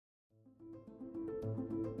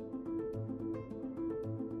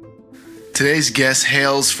Today's guest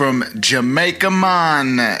hails from Jamaica,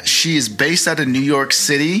 man. She is based out of New York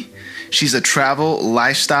City. She's a travel,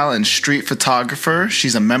 lifestyle, and street photographer.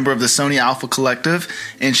 She's a member of the Sony Alpha Collective,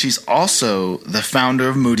 and she's also the founder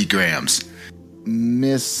of Moodygrams.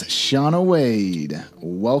 Miss Shauna Wade,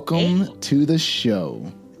 welcome to the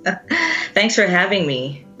show. Thanks for having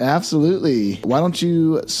me. Absolutely. Why don't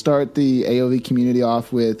you start the AOV community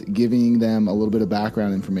off with giving them a little bit of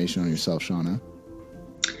background information on yourself, Shauna?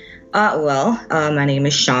 My name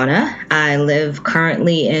is Shauna. I live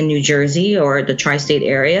currently in New Jersey or the tri-state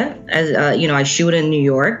area. As I shoot in New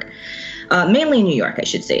York, mainly New York, I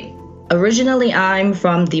should say. Originally, I'm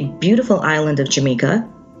from the beautiful island of Jamaica,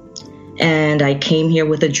 and I came here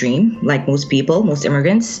with a dream, like most people, most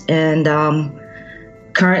immigrants. And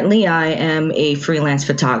currently, I am a freelance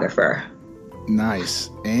photographer.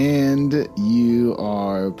 Nice. And you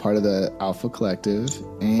are part of the Alpha Collective.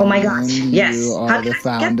 And oh my gosh, yes. You are the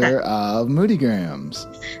founder of Moodygrams.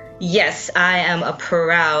 Yes, I am a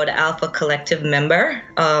proud Alpha Collective member.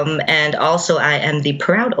 And also I am the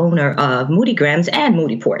proud owner of Moodygrams and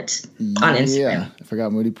Moodyports on Instagram. Yeah, I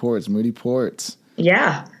forgot Moodyports.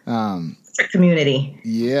 Yeah. Community.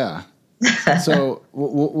 Yeah. So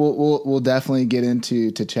we'll definitely get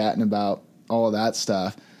into chatting about all of that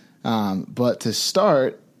stuff. But to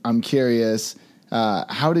start, I'm curious,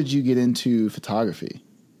 how did you get into photography?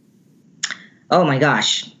 Oh my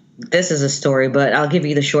gosh, this is a story, but I'll give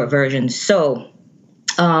you the short version. So,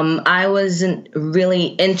 I wasn't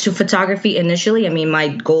really into photography initially. I mean, my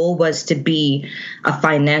goal was to be a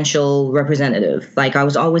financial representative. Like, I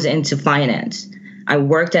was always into finance. I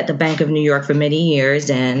worked at the Bank of New York for many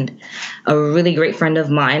years, and a really great friend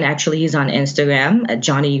of mine, actually, he's on Instagram at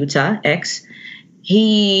Johnny Utah X.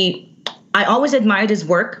 I always admired his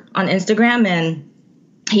work on Instagram, and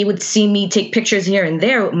he would see me take pictures here and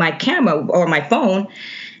there with my camera or my phone.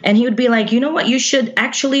 And he would be like, you know what, you should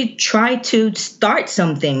actually try to start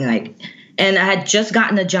something. And I had just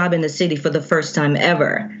gotten a job in the city for the first time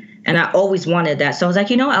ever. And I always wanted that. So I was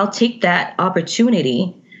like, I'll take that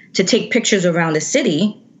opportunity to take pictures around the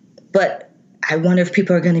city. But I wonder if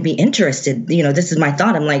people are going to be interested. This is my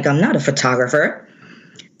thought. I'm like, I'm not a photographer.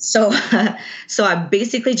 So I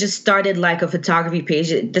basically just started like a photography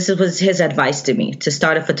page. This was his advice to me, to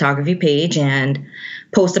start a photography page and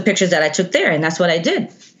post the pictures that I took there. And that's what I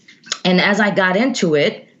did. And as I got into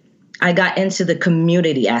it, I got into the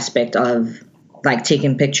community aspect of like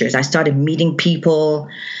taking pictures. I started meeting people.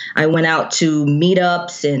 I went out to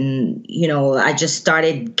meetups and, I just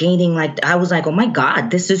started gaining I was like, oh my God,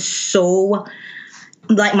 this is so...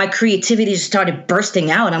 like my creativity just started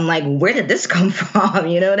bursting out. I'm like, where did this come from?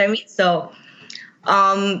 You know what I mean? So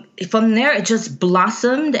from there, it just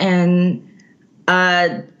blossomed. And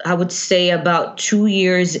I would say about 2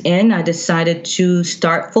 years in, I decided to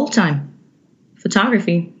start full-time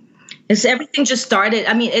photography. Everything just started.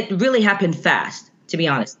 I mean, it really happened fast, to be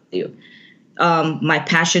honest with you. My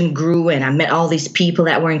passion grew, and I met all these people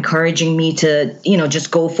that were encouraging me to,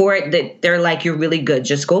 just go for it. They're like, you're really good.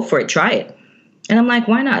 Just go for it. Try it. And I'm like,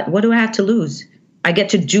 why not? What do I have to lose? I get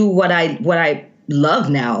to do what I love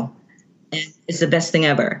now. And it's the best thing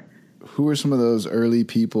ever. Who were some of those early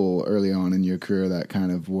people early on in your career that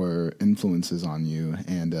kind of were influences on you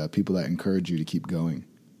and people that encouraged you to keep going?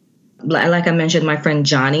 Like I mentioned, my friend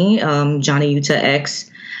Johnny Utah X.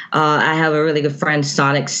 I have a really good friend,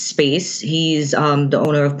 Sonic Space. He's the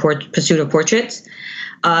owner of Pursuit of Portraits.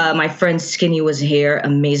 My friend Skinny Was Here,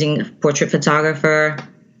 amazing portrait photographer.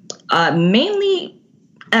 Mainly,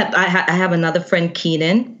 I have another friend,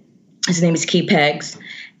 Keenan. His name is Key Pegs.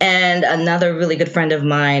 And another really good friend of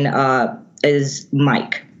mine is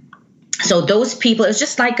Mike. So those people, it's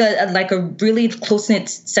just like a really close-knit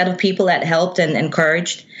set of people that helped and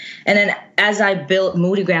encouraged. And then as I built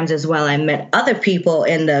Moodygrams as well, I met other people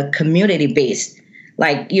in the community base,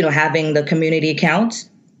 having the community accounts.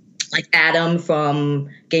 Like Adam from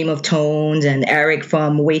Game of Tones and Eric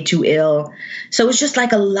from Way Too Ill. So it was just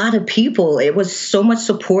like a lot of people. It was so much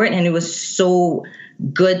support, and it was so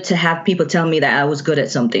good to have people tell me that I was good at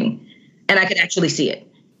something and I could actually see it.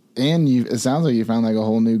 And it sounds like you found like a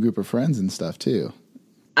whole new group of friends and stuff too.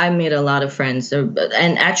 I made a lot of friends, and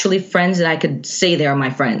actually friends that I could say they're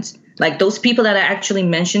my friends. Like those people that I actually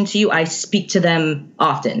mentioned to you, I speak to them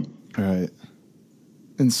often. Right.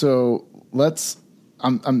 And so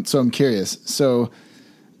I'm curious. So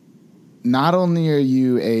not only are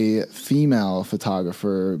you a female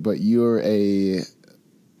photographer, but you're a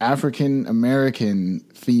African American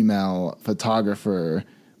female photographer,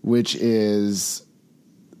 which is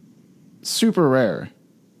super rare.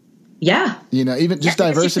 Yeah. Even just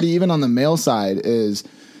diversity, even on the male side, is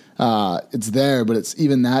it's there, but it's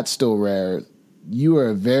even that's still rare. You are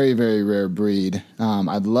a very, very rare breed.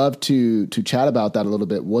 I'd love to chat about that a little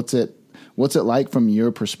bit. What's it like from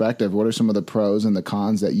your perspective? What are some of the pros and the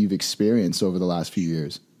cons that you've experienced over the last few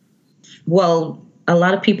years? Well, a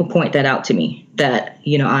lot of people point that out to me, that,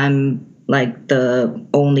 I'm like the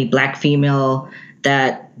only Black female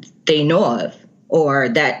that they know of, or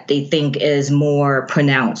that they think is more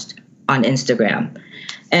pronounced on Instagram.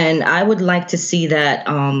 And I would like to see that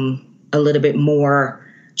a little bit more,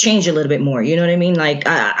 change a little bit more. You know what I mean? Like,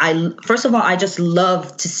 I first of all, I just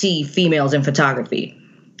love to see females in photography.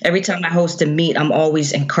 Every time I host a meet, I'm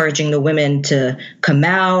always encouraging the women to come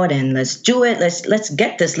out and let's do it. Let's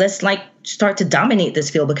get this. Let's like start to dominate this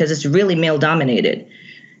field, because it's really male dominated.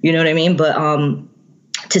 You know what I mean? But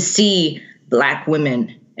to see Black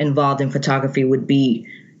women involved in photography would be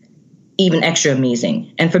even extra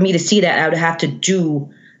amazing. And for me to see that, I would have to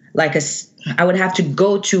do I would have to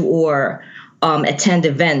go to or attend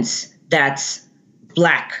events that's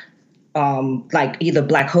Black, like either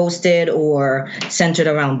Black hosted or centered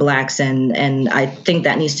around Blacks. And I think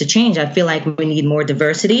that needs to change. I feel like we need more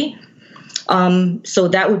diversity. So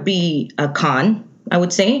that would be a con, I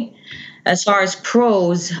would say. As far as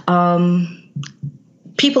pros,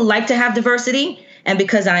 people like to have diversity. And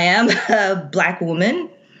because I am a Black woman,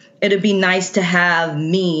 it'd be nice to have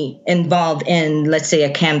me involved in, let's say,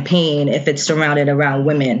 a campaign. If it's surrounded around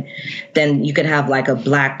women, then you could have like a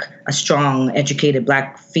strong, educated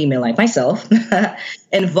Black female like myself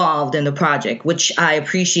involved in the project, which I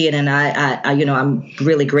appreciate and I I'm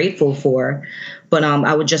really grateful for. But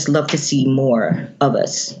I would just love to see more of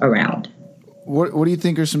us around. What do you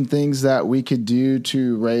think are some things that we could do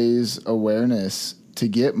to raise awareness to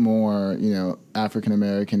get more, African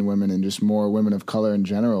American women and just more women of color in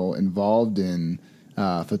general involved in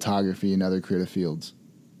photography and other creative fields?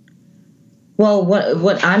 Well,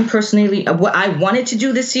 what I wanted to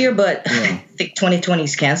do this year, but yeah. I think 2020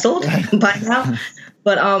 is canceled by now.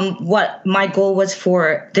 But what my goal was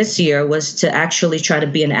for this year was to actually try to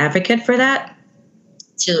be an advocate for that,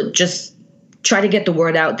 to just try to get the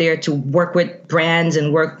word out there, to work with brands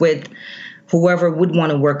and work with whoever would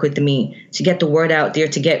want to work with me, to get the word out there,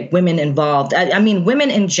 to get women involved. I mean,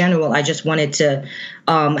 women in general, I just wanted to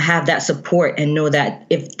have that support and know that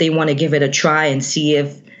if they want to give it a try and see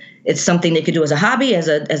if it's something they could do as a hobby, as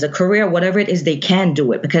a career, whatever it is, they can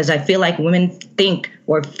do it. Because I feel like women think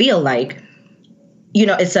or feel like,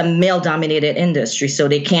 it's a male-dominated industry, so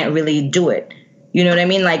they can't really do it. You know what I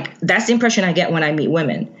mean? Like, that's the impression I get when I meet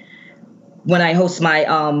women. When I host my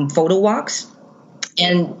photo walks,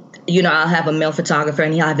 and I'll have a male photographer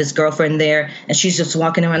and he'll have his girlfriend there, and she's just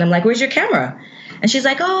walking around. I'm like, "Where's your camera?" And she's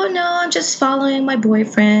like, "Oh no, I'm just following my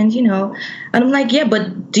boyfriend, And I'm like, "Yeah,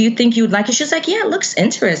 but do you think you'd like it?" She's like, "Yeah, it looks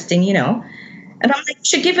interesting, And I'm like, "You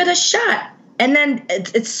should give it a shot." And then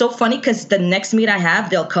it's so funny because the next meet I have,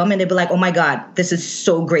 they'll come and they'll be like, "Oh my God, this is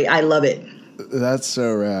so great. I love it." That's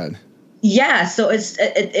so rad. Yeah, so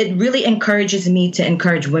it really encourages me to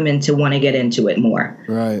encourage women to want to get into it more.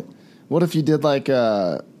 Right. What if you did like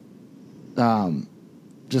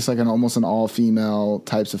just like almost an all-female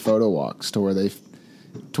types of photo walks to where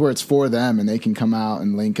it's for them and they can come out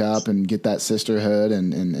and link up and get that sisterhood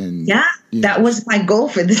and yeah, that was my goal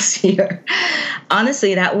for this year.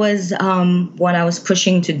 Honestly, that was what I was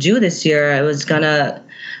pushing to do this year. I was gonna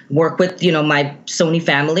work with my Sony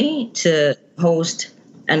family to host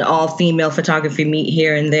an all-female photography meet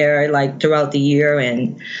here and there, like throughout the year.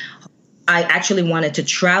 And I actually wanted to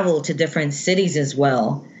travel to different cities as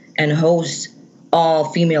well and host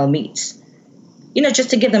all-female meets,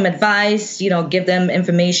 just to give them advice, give them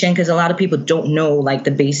information, because a lot of people don't know like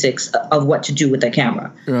the basics of what to do with the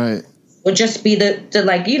camera. Right. Would just be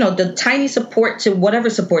the tiny support to whatever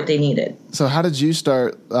support they needed. So how did you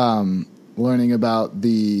start learning about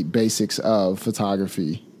the basics of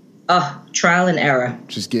photography? Trial and error.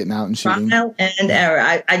 Just getting out and shooting. Trial and error.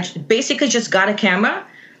 I basically just got a camera,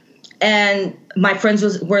 and my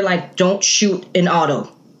friends were like, "Don't shoot in auto."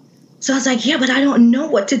 So I was like, "Yeah, but I don't know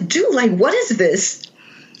what to do. Like, what is this?"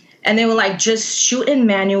 And they were like, "Just shoot in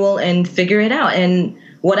manual and figure it out." And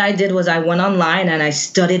what I did was I went online and I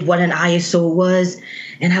studied what an ISO was,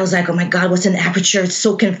 and I was like, "Oh my God, what's an aperture? It's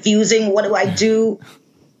so confusing. What do I do?"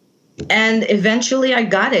 And eventually I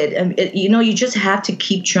got it. And you just have to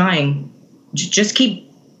keep trying. Just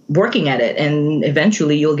keep working at it, and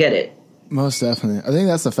eventually you'll get it. Most definitely. I think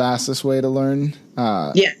that's the fastest way to learn.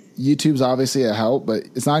 Yeah. YouTube's obviously a help, but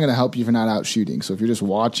it's not going to help you if you're not out shooting. So if you're just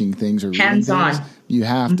watching things or reading things, you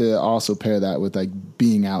have to also pair that with like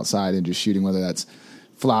being outside and just shooting, whether that's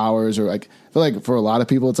flowers, or like, I feel like for a lot of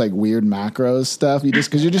people, it's like weird macros stuff. You just,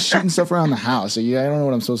 because you're just shooting stuff around the house. So I don't know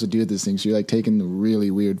what I'm supposed to do with this thing. So you're like taking the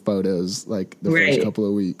really weird photos like the first couple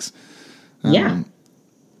of weeks. Yeah.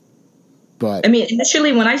 But I mean,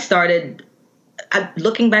 initially when I started,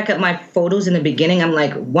 looking back at my photos in the beginning, I'm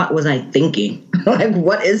like, what was I thinking? Like,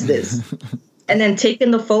 what is this? And then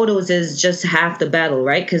taking the photos is just half the battle,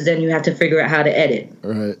 right? Because then you have to figure out how to edit.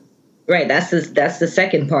 Right. That's the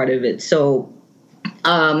second part of it. So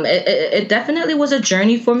it definitely was a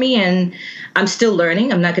journey for me, and I'm still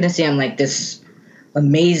learning. I'm not going to say I'm like this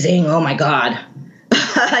amazing, oh my God.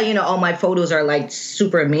 All my photos are like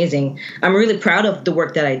super amazing. I'm really proud of the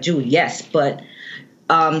work that I do, yes, but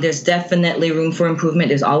there's definitely room for improvement.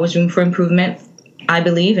 There's always room for improvement, I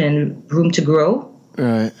believe, and room to grow.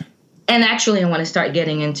 Right. And actually, I want to start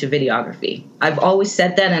getting into videography. I've always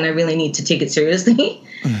said that, and I really need to take it seriously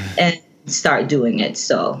and start doing it.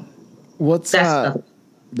 So that's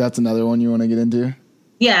another one you want to get into?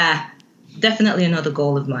 Yeah, definitely another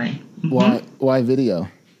goal of mine. Mm-hmm. Why video?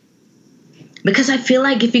 Because I feel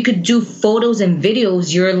like if you could do photos and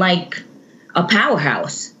videos, you're like a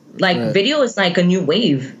powerhouse. Like, video is like a new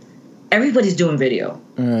wave. Everybody's doing video.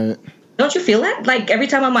 Right. Don't you feel that? Like, every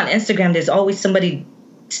time I'm on Instagram, there's always somebody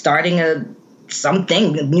starting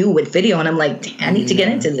something new with video, and I'm like, damn, I need to get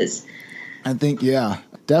into this. I think,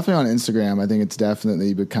 definitely on Instagram, I think it's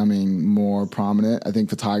definitely becoming more prominent. I think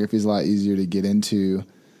photography is a lot easier to get into.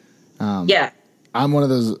 I'm one of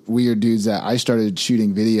those weird dudes that I started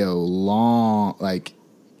shooting video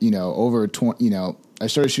over 20, I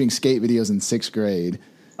started shooting skate videos in 6th grade.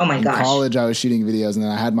 Oh my gosh. In college, I was shooting videos, and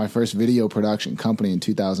then I had my first video production company in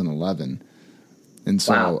 2011. And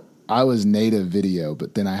so I was native video,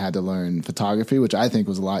 but then I had to learn photography, which I think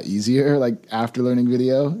was a lot easier, like after learning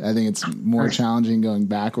video. I think it's more challenging going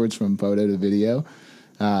backwards from photo to video.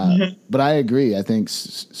 But I agree. I think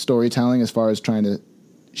storytelling, as far as trying to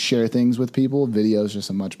share things with people, video is just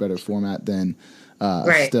a much better format than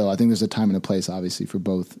still. I think there's a time and a place, obviously, for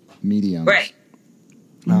both mediums. Right.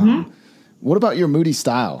 What about your moody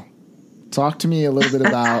style? Talk to me a little bit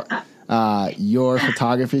about your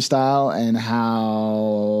photography style and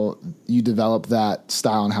how you developed that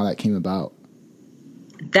style and how that came about.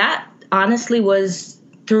 That honestly was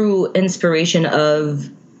through inspiration of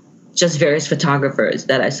just various photographers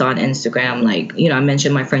that I saw on Instagram. Like, I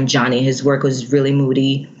mentioned my friend Johnny, his work was really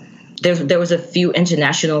moody. There was a few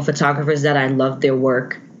international photographers that I loved their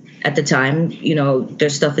work at the time. Their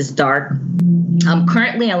stuff is dark.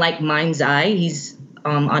 Currently I like Mind's Eye. He's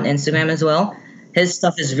on Instagram as well. His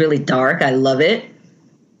stuff is really dark. I love it.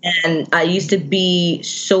 And I used to be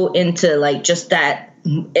so into like just that.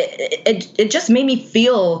 It just made me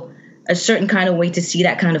feel a certain kind of way to see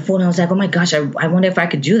that kind of photo. I was like, oh my gosh, I wonder if I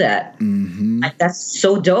could do that. Mm-hmm. Like, that's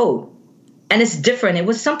so dope. And it's different. It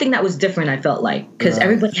was something that was different, I felt like, because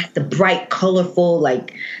everybody had the bright, colorful,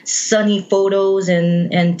 like sunny photos.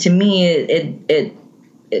 And to me, it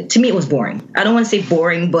was boring. I don't want to say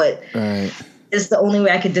boring, but it's the only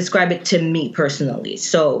way I could describe it to me personally.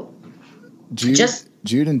 So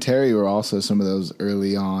Jude and Terry were also some of those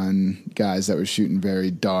early on guys that were shooting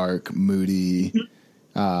very dark, moody.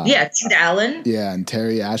 Jude Allen. Yeah, and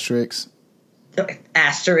Terry Asterisk.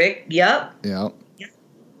 Yep.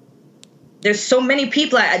 There's so many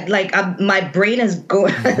people. My brain is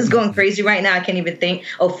going crazy right now. I can't even think.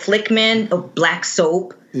 Flickman, Black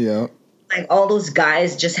Soap. Yeah. Like, all those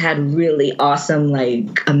guys just had really awesome,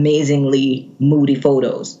 like, amazingly moody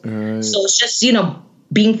photos. Right. So it's just,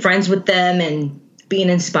 being friends with them and being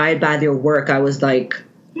inspired by their work. I was like,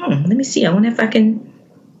 let me see. I wonder if I can,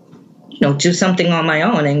 do something on my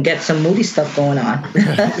own and get some moody stuff going on.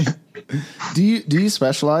 Do you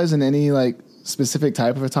specialize in any like specific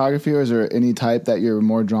type of photography, or is there any type that you're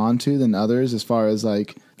more drawn to than others as far as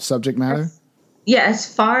like subject matter? Yeah,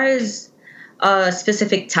 as far as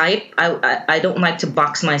specific type, I don't like to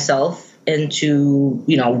box myself into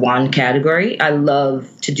one category. I love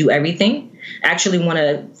to do everything. I actually want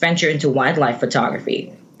to venture into wildlife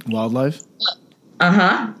photography. Wildlife?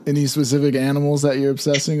 Any specific animals that you're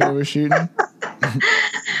obsessing over shooting?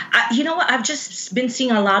 You know what? I've just been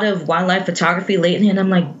seeing a lot of wildlife photography lately, and I'm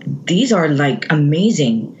like, these are like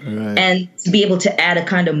amazing. Right. And to be able to add a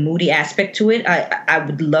kind of moody aspect to it, I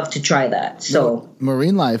would love to try that. So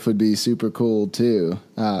marine life would be super cool too.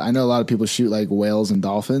 I know a lot of people shoot like whales and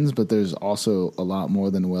dolphins, but there's also a lot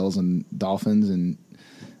more than whales and dolphins and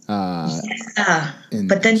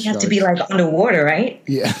but then you have to be like underwater, right?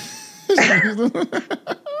 Yeah.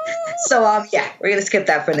 So yeah, we're gonna skip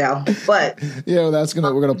that for now. But yeah,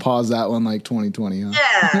 we're gonna pause that one like 2020.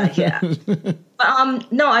 Huh? Yeah.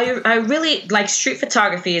 But no, I really like street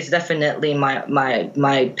photography is definitely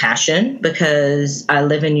my passion because I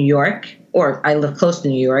live in New York, or I live close to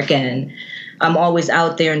New York, and I'm always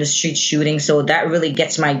out there in the street shooting. So that really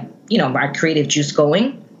gets my creative juice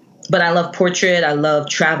going. But I love portrait. I love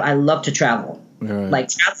travel. I love to travel. Right. Like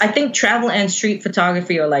I think travel and street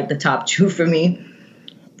photography are like the top two for me.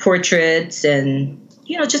 Portraits and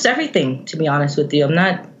just everything. To be honest with you, I'm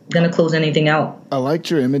not gonna close anything out. I liked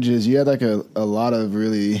your images. You had like a lot of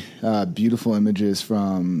really beautiful images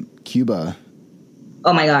from Cuba.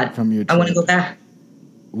 Oh my God! From your trip. I want to go back.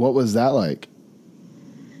 What was that like?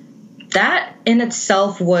 That in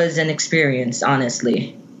itself was an experience,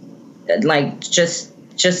 honestly. Like just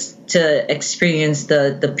to experience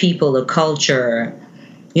the people, the culture,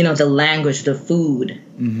 the language, the food.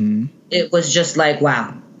 Mm-hmm. It was just like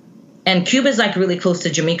wow. And Cuba is like really close to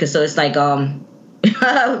Jamaica, so it's like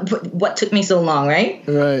what took me so long, right?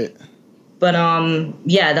 Right. But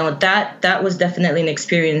yeah, no, that was definitely an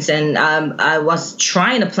experience, and I was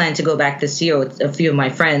trying to plan to go back this year with a few of my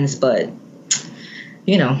friends, but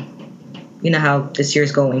you know how this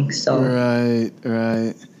year's going. So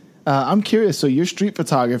right. I'm curious. So your street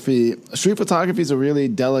photography is a really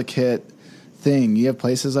delicate thing. You have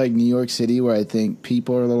places like New York City where I think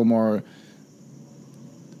people are a little more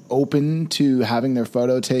open to having their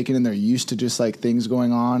photo taken and they're used to just like things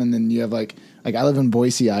going on, and then you have like I live in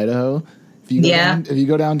Boise, Idaho. If you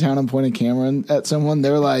go downtown and point a camera at someone,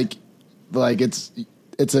 they're like it's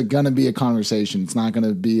gonna be a conversation. It's not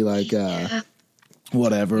gonna be like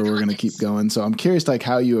whatever, we're gonna keep going. So I'm curious like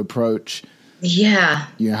how you approach how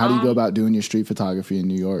do you go about doing your street photography in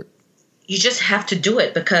New York? You just have to do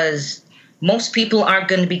it because most people aren't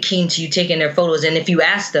going to be keen to you taking their photos, and if you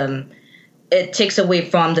ask them, it takes away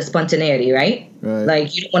from the spontaneity, right?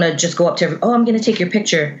 Like you don't want to just go up to I'm going to take your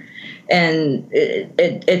picture, and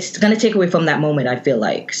it's going to take away from that moment, I feel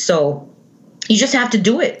like. So you just have to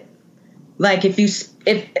do it. Like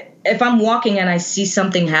if I'm walking and I see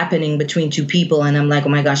something happening between two people and I'm like, oh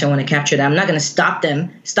my gosh, I want to capture that, I'm not going to stop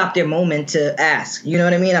their moment to ask. You know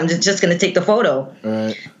what I mean? I'm just going to take the photo.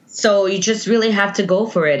 Right. So you just really have to go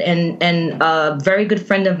for it. And a very good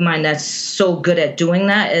friend of mine that's so good at doing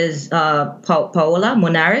that is Paola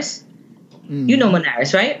Monares. You know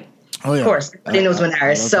Monares, right? Oh, yeah. Of course. Everybody knows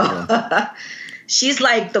Monares. So she's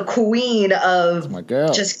like the queen of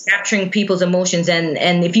just capturing people's emotions.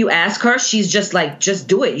 And if you ask her, she's just like, just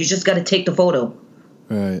do it. You just got to take the photo.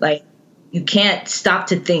 Right. Like, you can't stop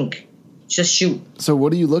to think. Just shoot. So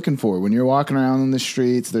what are you looking for when you're walking around in the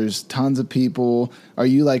streets? There's tons of people. Are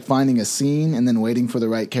you like finding a scene and then waiting for the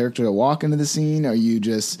right character to walk into the scene? Are you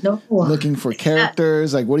just looking for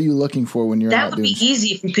characters? Like, what are you looking for when you're out doing? That would be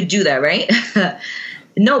easy if you could do that, right?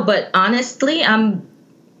 No, but honestly, I'm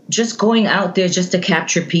just going out there just to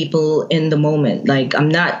capture people in the moment. Like, I'm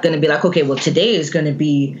not going to be like, okay, well, today is going to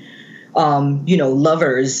be,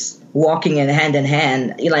 lovers walking in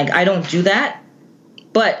hand. Like, I don't do that.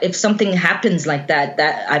 But if something happens like that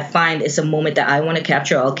I find is a moment that I want to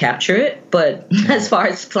capture, I'll capture it. But as far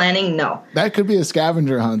as planning, no. That could be a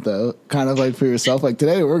scavenger hunt, though, kind of like for yourself. Like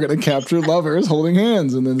today, we're going to capture lovers holding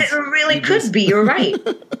hands, and then it really could be. You're right.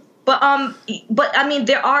 But I mean,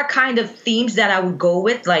 there are kind of themes that I would go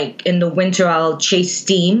with. Like in the winter, I'll chase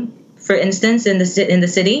steam, for instance, in the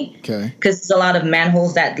city. Okay. Because there's a lot of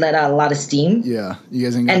manholes that let out a lot of steam. Yeah, you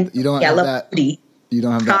guys you don't have that. Foodie. You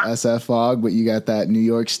don't have that SF fog, but you got that New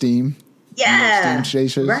York steam. Yeah. New York steam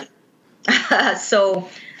chasers. Right. So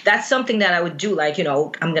that's something that I would do. Like,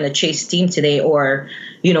 I'm going to chase steam today, or,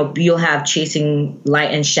 you'll have chasing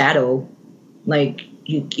light and shadow. Like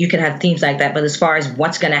you can have themes like that. But as far as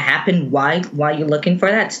what's going to happen, why you're looking for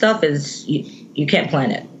that stuff is you can't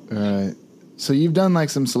plan it. Right. So you've done like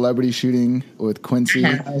some celebrity shooting with Quincy.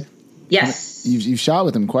 Yes. You've shot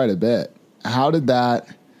with him quite a bit. How did that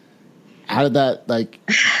like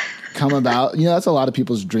come about? That's a lot of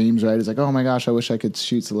people's dreams, right? It's like, oh my gosh, I wish I could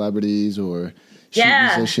shoot celebrities or shoot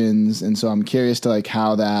musicians. And so I'm curious to like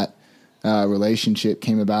how that relationship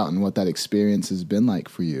came about and what that experience has been like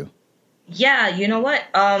for you. Yeah, you know what?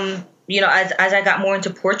 As I got more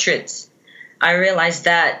into portraits, I realized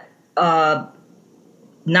that not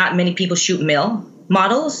many people shoot male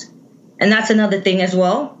models. And that's another thing as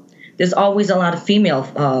well. There's always a lot of female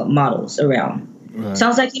models around. Right. So I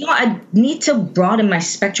was like, I need to broaden my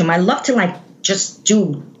spectrum. I love to like just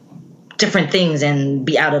do different things and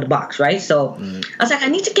be out of the box, right? So I was like, I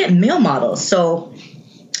need to get male models. So,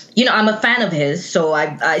 I'm a fan of his. So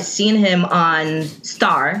I seen him on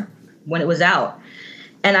Star when it was out.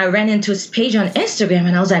 And I ran into his page on Instagram,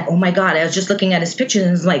 and I was like, oh my God. I was just looking at his pictures,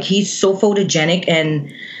 and it's like, he's so photogenic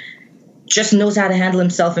and just knows how to handle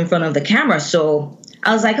himself in front of the camera. So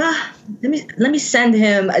I was like, let me send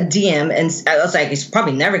him a DM. And I was like, he's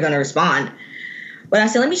probably never going to respond. But I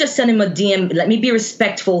said, let me just send him a DM. Let me be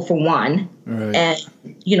respectful for one. Right. And,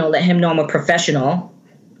 let him know I'm a professional.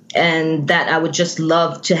 And that I would just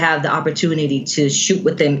love to have the opportunity to shoot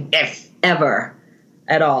with him if ever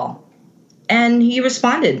at all. And he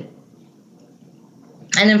responded.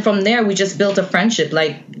 And then from there, we just built a friendship.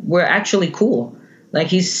 Like, we're actually cool. Like,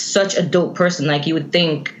 he's such a dope person. Like, you would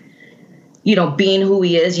think, being who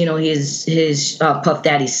he is, his Puff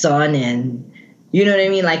Daddy's son, and you know what I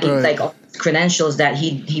mean? Like, right. like all his credentials, that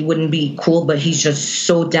he wouldn't be cool, but he's just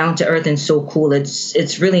so down to earth and so cool.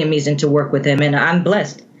 It's really amazing to work with him, and I'm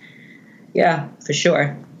blessed. Yeah, for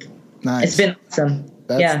sure. Nice. It's been awesome.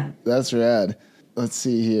 That's rad. Let's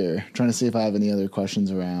see here. I'm trying to see if I have any other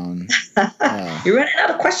questions around. You're running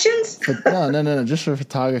out of questions? No. Just for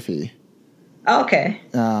photography. Oh, okay.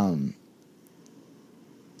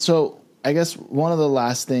 So I guess one of the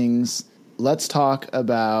last things, let's talk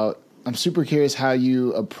about, I'm super curious how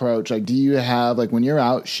you approach, like, do you have, like, when you're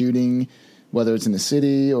out shooting, whether it's in the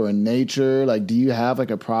city or in nature, like, do you have,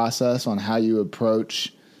 like, a process on how you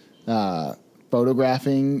approach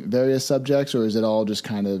photographing various subjects, or is it all just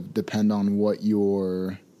kind of depend on what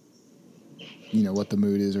your, what the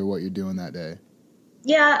mood is or what you're doing that day?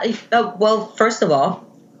 Yeah. Well, first of all,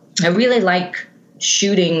 I really like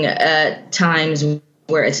shooting at times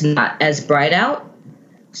where it's not as bright out.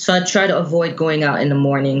 So I try to avoid going out in the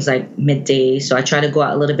mornings, like midday. So I try to go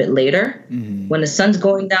out a little bit later when the sun's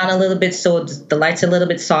going down a little bit, so the light's a little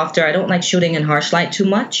bit softer. I don't like shooting in harsh light too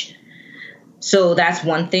much. So that's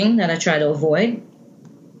one thing that I try to avoid.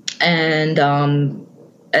 And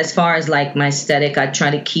as far as like my aesthetic, I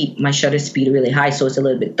try to keep my shutter speed really high so it's a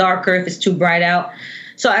little bit darker if it's too bright out.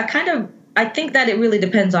 So I think that it really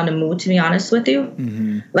depends on the mood, to be honest with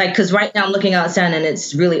you. Like, because right now I'm looking outside and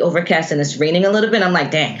it's really overcast and it's raining a little bit. I'm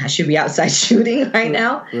like, dang, I should be outside shooting right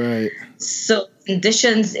now. Right. So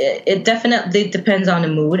conditions, it definitely depends on the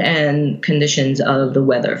mood and conditions of the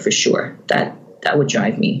weather for sure. That would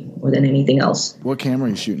drive me more than anything else. What camera are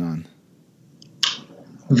you shooting on?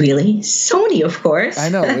 Really? Sony, of course. I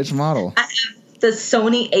know. Which model? I have the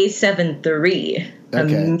Sony A7 III.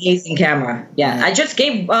 Okay. Amazing camera. Yeah. I just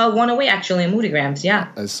gave one away, actually, in Moodigrams.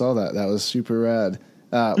 Yeah. I saw that. That was super rad.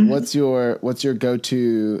 What's your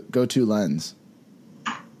go-to lens?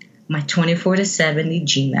 My 24-70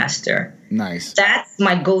 G Master. Nice. That's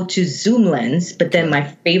my go-to zoom lens, but then my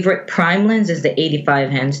favorite prime lens is the 85,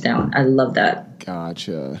 hands down. I love that.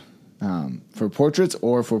 Gotcha. For portraits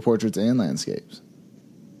or for portraits and landscapes?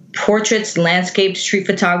 Portraits, landscapes, street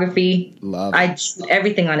photography. Love it. I shoot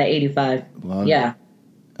everything on an 85. Love yeah.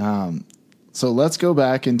 It. So let's go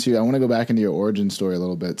back into, I want to go back into your origin story a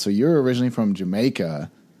little bit. So you're originally from Jamaica.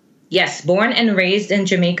 Yes, born and raised in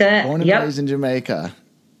Jamaica. Born and raised in Jamaica.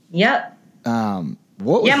 Yep.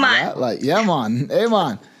 What was that like? Yeah, man. Hey,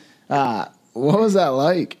 man. What was that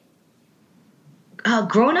like?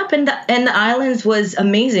 Growing up in the islands was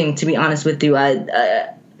amazing, to be honest with you.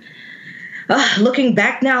 Looking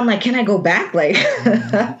back now, I'm like, can I go back? Like,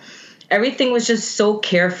 everything was just so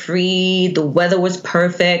carefree. The weather was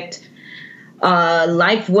perfect.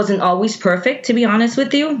 Life wasn't always perfect, to be honest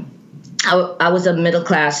with you. I was a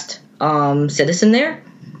middle-class citizen there.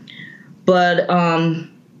 But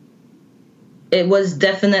it was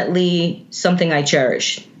definitely something I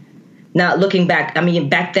cherished. Now, looking back, I mean,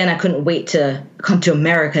 back then I couldn't wait to come to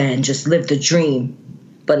America and just live the dream.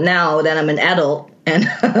 But now that I'm an adult and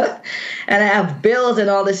and I have bills and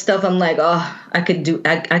all this stuff, I'm like, I could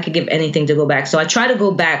give anything to go back. So I try to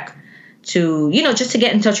go back to, just to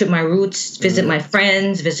get in touch with my roots, visit my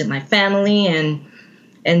friends, visit my family,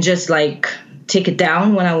 and just like take it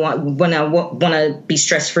down when I want to be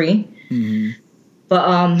stress free. Mm-hmm.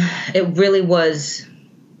 But it really was.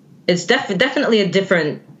 It's definitely a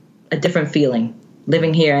different feeling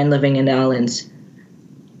living here and living in the islands.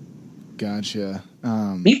 Gotcha.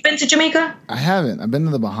 You've been to Jamaica? I haven't. I've been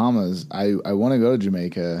to the Bahamas. I want to go to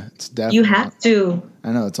Jamaica. It's definitely. You have to.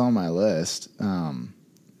 I know, it's on my list.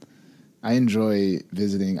 I enjoy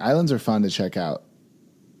visiting. Islands are fun to check out.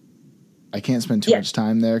 I can't spend too much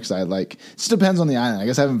time there because it just depends on the island. I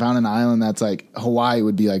guess I haven't found an island that's like Hawaii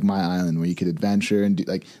would be like my island where you could adventure and do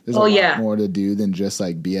there's a lot more to do than just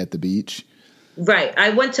like be at the beach. Right.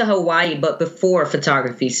 I went to Hawaii, but before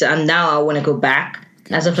photography. So now I want to go back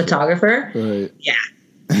as a photographer. Right. Yeah.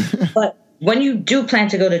 But when you do plan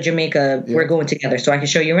to go to Jamaica, we're going together so I can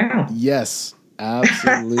show you around. Yes,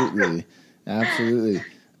 absolutely. Absolutely.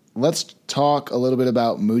 let's talk a little bit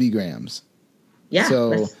about Moodygrams. Yeah.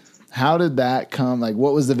 So how did that come? Like,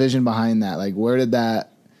 what was the vision behind that? Like, where'd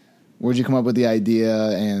you come up with the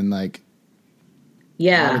idea, and like,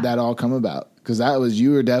 how did that all come about? Because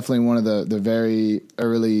you were definitely one of the very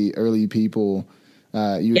early people. You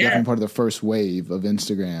were definitely part of the first wave of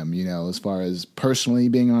Instagram, you know, as far as personally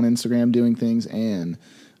being on Instagram doing things, and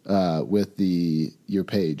with your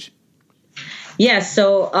page. Yeah,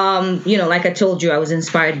 so, like I told you, I was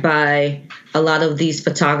inspired by a lot of these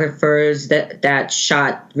photographers that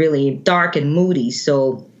shot really dark and moody.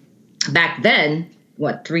 So back then,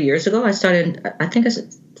 3 years ago, I started,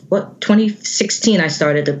 2016 I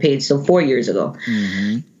started the page, so 4 years ago.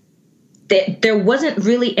 Mm-hmm. There wasn't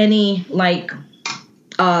really any, like,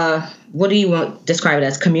 what do you want to describe it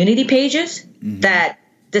as, community pages that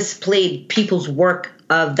displayed people's work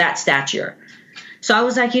of that stature. So I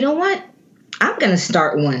was like, you know what? I'm going to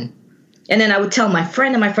start one. And then I would tell my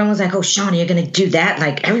friend, and my friend was like, oh, Shawnee, you're going to do that?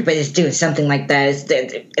 Like, everybody's doing something like that.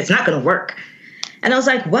 It's not going to work. And I was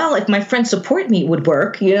like, well, if my friends support me, it would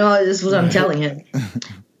work. You know, this is what I'm telling him.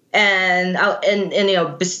 And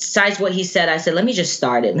besides what he said, I said, let me just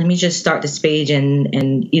start it. Let me just start this page,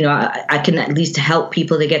 and I can at least help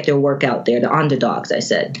people to get their work out there, the underdogs, I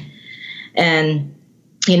said. And,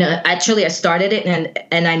 actually I started it,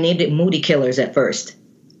 and I named it Moody Killers at first.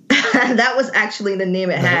 That was actually the name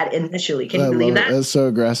it had initially. Can you believe that? That's so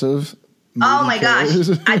aggressive. Oh my gosh.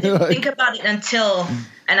 I didn't think about it until,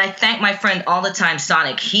 and I thank my friend all the time,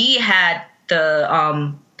 Sonic. He had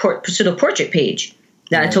the Pursuit of Portrait page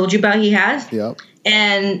that I told you about he has. Yep.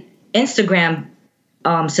 And Instagram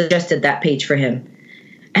suggested that page for him.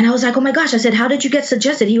 And I was like, oh my gosh. I said, how did you get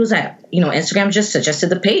suggested? He was like, Instagram just suggested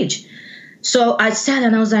the page. So I sat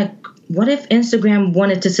and I was like, what if Instagram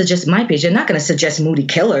wanted to suggest my page? They're not going to suggest Moody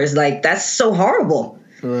Killers. Like, that's so horrible.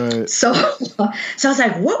 Right. So I was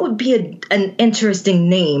like, what would be an interesting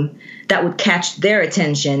name that would catch their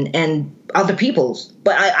attention and other people's?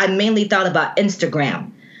 But I mainly thought about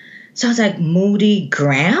Instagram. So I was like, Moody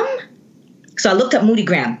Graham? So I looked up Moody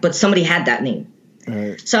Graham, but somebody had that name.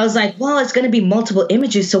 Right. So I was like, well, it's going to be multiple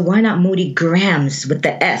images, so why not Moody Grams with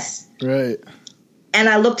the S? Right. And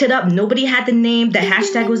I looked it up. Nobody had the name. The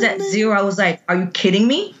hashtag was at 0. I was like, are you kidding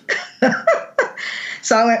me?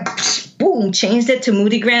 So I went, boom, changed it to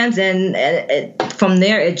Moody Grams. And from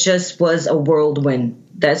there, it just was a whirlwind.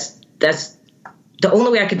 That's the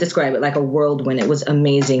only way I could describe it, like a whirlwind. It was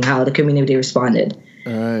amazing how the community responded.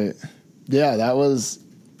 All right. Yeah,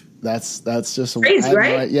 that's just crazy,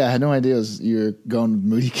 right? I had no idea you were going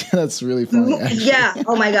Moody. That's really funny. Actually. Yeah.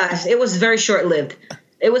 Oh my gosh. It was very short-lived.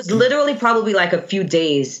 It was literally probably like a few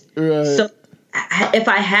days. Right. So if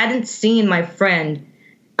I hadn't seen my friend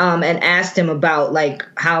and asked him about like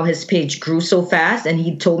how his page grew so fast, and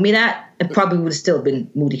he told me that, it probably would have still been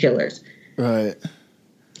Moody Killers. Right.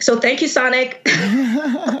 So thank you, Sonic.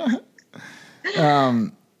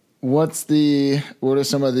 What are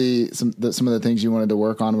some of the things you wanted to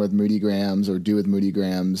work on with Moodygrams or do with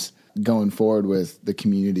Moodygrams going forward with the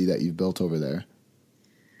community that you've built over there?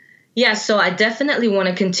 Yeah, so I definitely want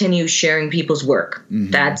to continue sharing people's work.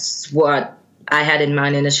 Mm-hmm. That's what I had in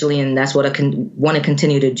mind initially, and that's what I want to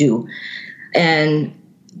continue to do. And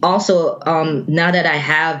also, now that I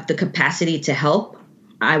have the capacity to help,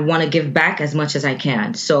 I want to give back as much as I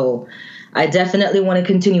can. So I definitely want to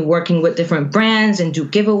continue working with different brands and do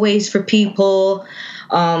giveaways for people.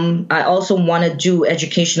 I also want to do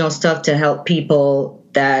educational stuff to help people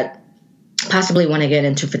that possibly want to get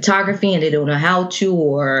into photography and they don't know how to,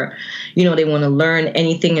 or, they want to learn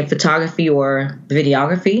anything in photography or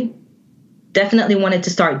videography. Definitely wanted to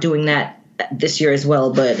start doing that this year as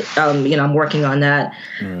well. But, I'm working on that.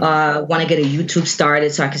 Want to get a YouTube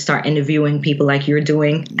started so I can start interviewing people like you're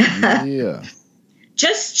doing. Yeah.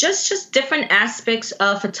 Just different aspects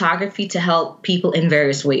of photography to help people in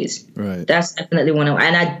various ways. Right. That's definitely one of,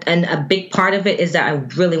 and a big part of it is that I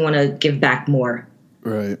really want to give back more.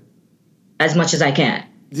 Right. As much as I can.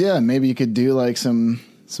 Yeah, maybe you could do like some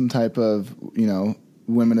type of,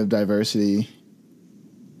 women of diversity.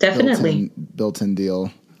 Definitely. Built-in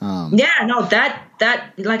deal.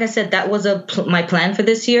 That like I said, that was my plan for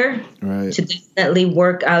this year. Right. To definitely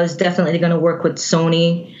work. I was definitely going to work with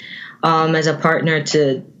Sony as a partner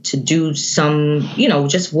to do some,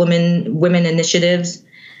 just women initiatives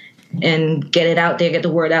and get it out there, get the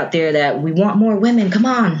word out there that we want more women. Come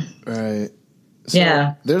on. Right. So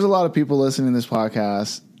yeah. There's a lot of people listening to this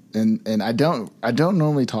podcast, and I don't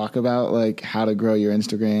normally talk about like how to grow your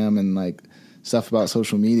Instagram and like stuff about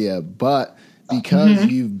social media, but because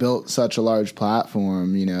you've built such a large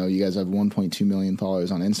platform, you guys have 1.2 million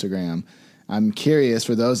followers on Instagram. I'm curious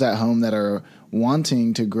for those at home that are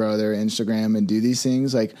wanting to grow their Instagram and do these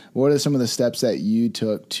things, like what are some of the steps that you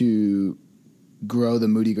took to grow the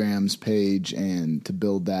Moodygrams page and to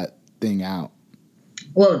build that thing out?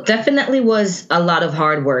 Well, definitely was a lot of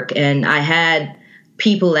hard work, and I had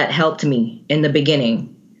people that helped me in the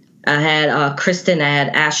beginning. I had Kristen, I had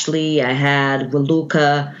Ashley, I had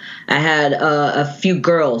Raluca, I had a few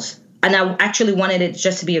girls, and I actually wanted it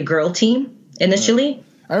just to be a girl team initially.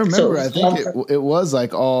 I remember, I think it was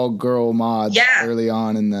like all girl mods early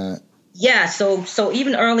on in the... Yeah, so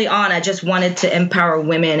even early on, I just wanted to empower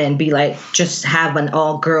women and be like, just have an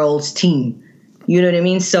all girls team. You know what I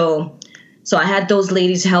mean? So I had those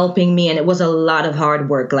ladies helping me, and it was a lot of hard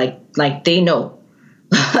work. Like they know.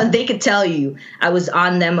 They could tell you I was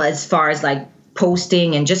on them as far as like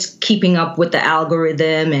posting and just keeping up with the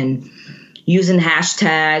algorithm and using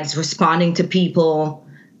hashtags, responding to people.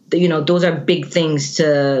 You know, those are big things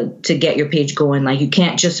to get your page going. Like you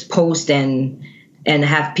can't just post and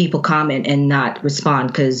have people comment and not respond,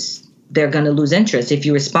 because they're going to lose interest. If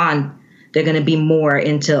you respond, they're going to be more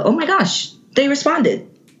into, oh my gosh, they responded.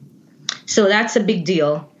 So that's a big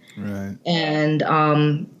deal. Right.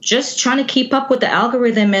 And just trying to keep up with the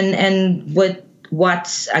algorithm and with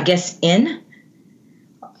what's, I guess, in.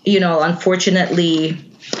 You know, unfortunately,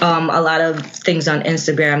 a lot of things on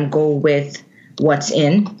Instagram go with what's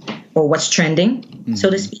in or what's trending, so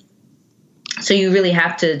to speak. So you really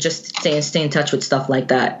have to just stay in touch with stuff like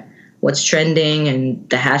that, what's trending and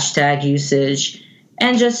the hashtag usage,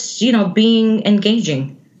 and just, you know, being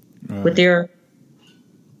engaging with your,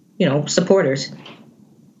 you know, supporters.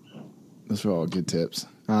 Those are all good tips.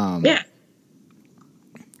 Yeah,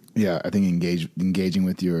 I think engaging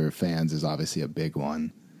with your fans is obviously a big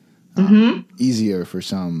one. Easier for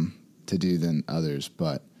some to do than others,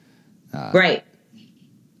 but right.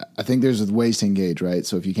 I think there's ways to engage, right?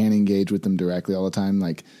 So if you can't engage with them directly all the time,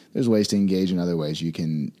 like there's ways to engage in other ways. You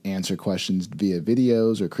can answer questions via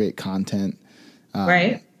videos or create content.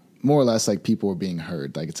 Right. More or less like people are being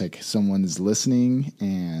heard. Like it's like someone is listening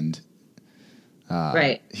and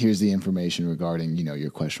here's the information regarding, you know,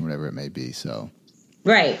 your question, whatever it may be. So.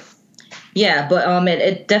 Right. Yeah, but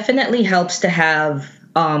it definitely helps to have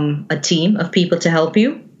a team of people to help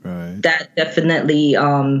you. Right. That definitely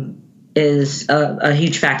is a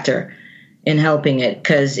huge factor in helping it,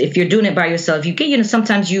 because if you're doing it by yourself, you get, you know,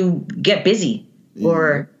 sometimes you get busy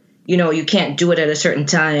or, you know, you can't do it at a certain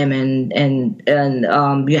time and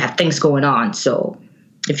you have things going on. So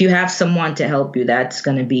if you have someone to help you, that's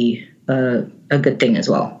going to be a good thing as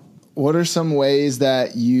well. What are some ways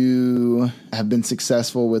that you have been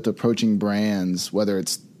successful with approaching brands, whether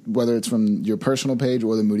it's from your personal page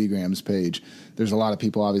or the Moodygrams page? There's a lot of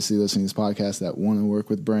people obviously listening to this podcast that want to work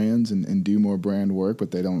with brands and do more brand work,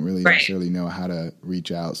 but they don't really necessarily know how to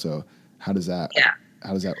reach out. So how's that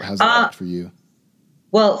work for you?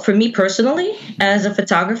 Well, for me personally, as a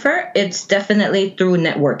photographer, it's definitely through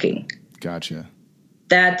networking. Gotcha.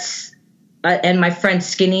 That's, and my friend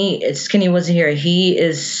Skinny was here. He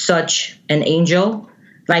is such an angel.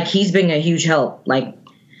 Like, he's been a huge help. Like,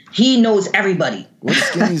 he knows everybody.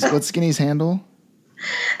 What's Skinny's handle?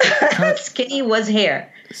 Skinny was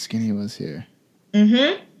here. Skinny was here.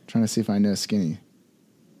 Mm-hmm. Trying to see if I know Skinny.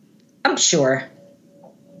 I'm sure.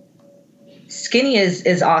 Skinny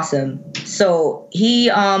is awesome. So he,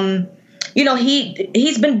 you know,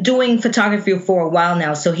 he's been doing photography for a while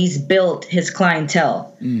now. So he's built his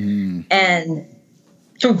clientele. Mm-hmm. And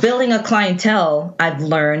through building a clientele, I've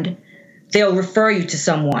learned they'll refer you to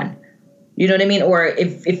someone. You know what I mean? Or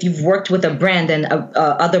if you've worked with a brand, then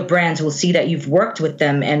other brands will see that you've worked with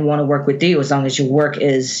them and want to work with you, as long as your work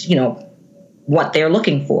is, you know, what they're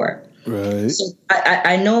looking for. Right. So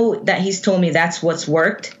I know that he's told me that's what's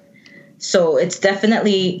worked. So it's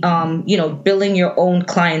definitely, you know, building your own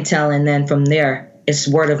clientele, and then from there it's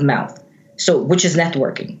word of mouth. So, which is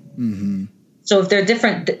networking. Mm-hmm. So if there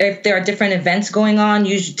are different events going on,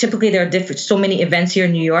 typically there are so many events here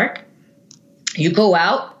in New York. You go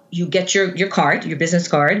out. You get your card, your business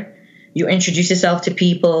card. You introduce yourself to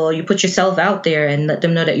people. You put yourself out there and let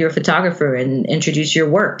them know that you're a photographer, and introduce your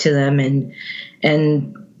work to them.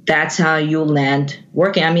 And that's how you'll land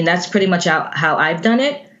working. I mean, that's pretty much how I've done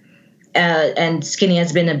it. And Skinny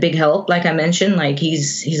has been a big help. Like I mentioned, like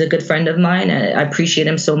he's a good friend of mine. I appreciate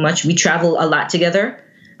him so much. We travel a lot together.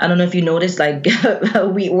 I don't know if you noticed, like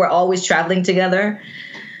we're always traveling together.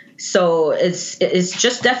 So it's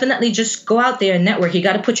just definitely just go out there and network. You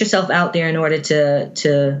got to put yourself out there in order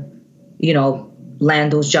to you know,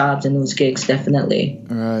 land those jobs and those gigs. Definitely.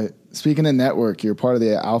 All right. Speaking of network, you're part of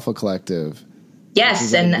the Alpha Collective.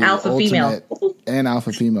 Yes, and Alpha Female. And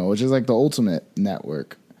Alpha Female, which is like the ultimate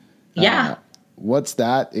network. Yeah. What's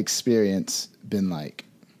that experience been like?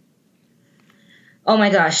 Oh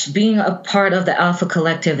my gosh, being a part of the Alpha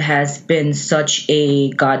Collective has been such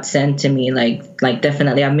a godsend to me. Like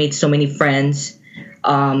definitely, I've made so many friends.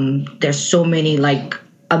 There's so many like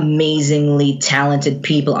amazingly talented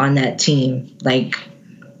people on that team. Like,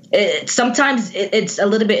 sometimes it's a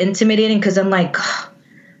little bit intimidating because I'm like,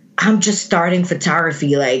 I'm just starting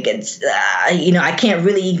photography. Like, it's I can't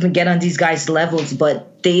really even get on these guys' levels,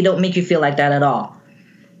 but they don't make you feel like that at all.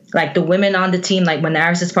 Like the women on the team, like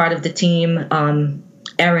Manaris is part of the team.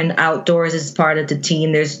 Erin Outdoors is part of the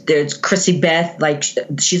team. There's Chrissy Beth, like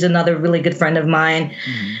she's another really good friend of mine.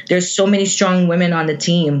 Mm-hmm. There's so many strong women on the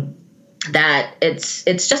team that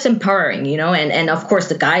it's just empowering, and of course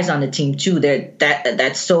the guys on the team too.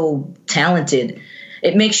 That's so talented.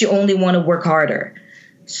 It makes you only want to work harder.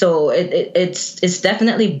 So it's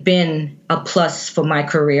definitely been a plus for my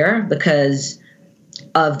career because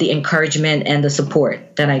of the encouragement and the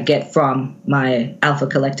support that I get from my Alpha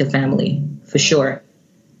Collective family, for sure.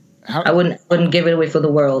 I wouldn't give it away for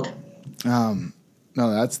the world. No,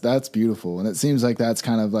 that's beautiful, and it seems like that's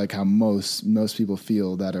kind of like how most people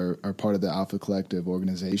feel that are part of the Alpha Collective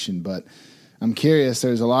organization. But I'm curious.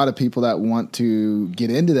 There's a lot of people that want to get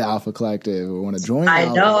into the Alpha Collective or want to join. I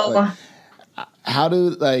know. Like, how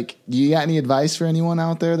do you got any advice for anyone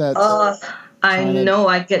out there that's? I know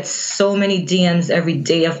I get so many DMs every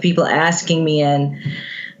day of people asking me, and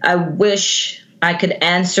I wish I could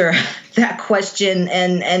answer that question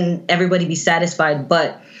and everybody be satisfied.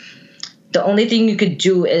 But the only thing you could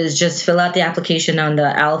do is just fill out the application on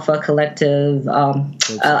the Alpha Collective,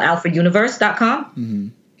 alphauniverse.com mm-hmm.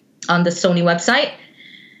 on the Sony website.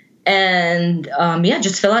 And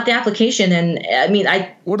just fill out the application. And I mean,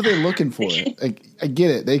 what are they looking for? Like, I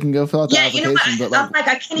get it; they can go fill out the application, but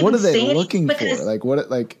I can't what even are they looking for? Like,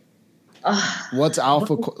 what's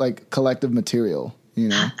Alpha Collective material?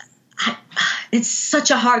 It's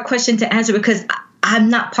such a hard question to answer because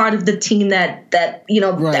I'm not part of the team that Right, that you're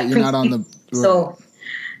not on the. Right. So,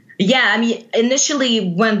 yeah, I mean,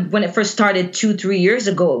 initially when it first started 2-3 years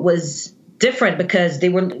ago, it was different because they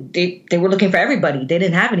were looking for everybody. They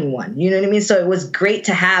didn't have anyone. You know what I mean? So it was great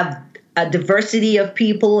to have a diversity of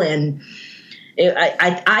people, and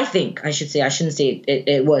I think I should say, I shouldn't say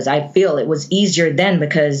it was. I feel it was easier then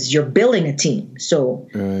because you're building a team, so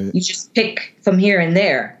you just pick from here and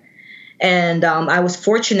there. And I was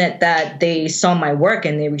fortunate that they saw my work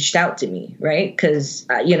and they reached out to me, right? Because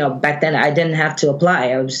back then I didn't have to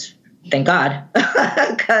apply. Thank God,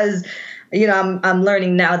 because. I'm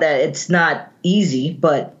learning now that it's not easy,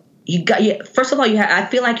 but first of all, I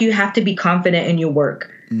feel like you have to be confident in your work.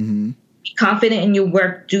 Mm-hmm. Be confident in your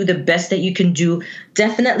work. Do the best that you can do.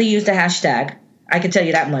 Definitely use the hashtag. I can tell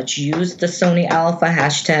you that much. Use the Sony Alpha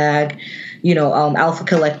hashtag, Alpha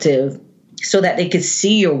Collective, so that they could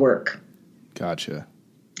see your work. Gotcha.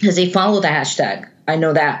 Because they follow the hashtag. I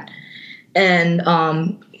know that. And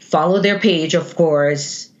follow their page, of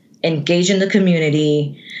course. Engage in the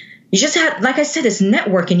community. You just have, like I said, it's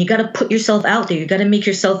networking. You got to put yourself out there. You got to make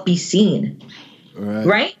yourself be seen.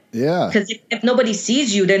 Right? Yeah. Because if nobody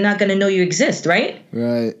sees you, they're not going to know you exist, right?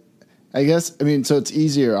 Right. I guess, so it's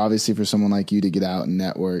easier, obviously, for someone like you to get out and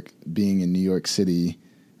network being in New York City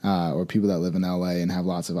or people that live in LA and have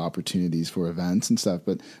lots of opportunities for events and stuff.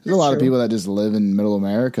 But there's a lot of people that just live in middle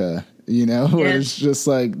America, where it's just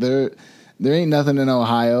like there ain't nothing in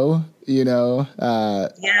Ohio,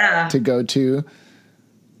 to go to.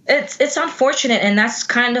 It's unfortunate, and that's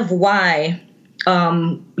kind of why,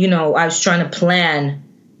 I was trying to plan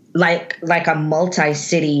like a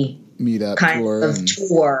multi-city meetup kind of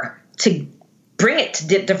tour to bring it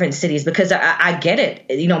to different cities because I get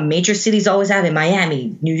it. Major cities always have it: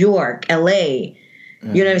 Miami, New York, LA,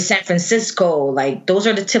 San Francisco. Like those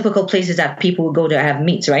are the typical places that people would go to have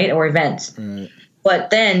meets, right, or events. Right. But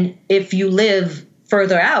then if you live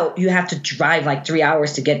further out, you have to drive like 3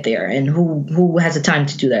 hours to get there, and who has the time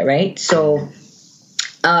to do that, right? So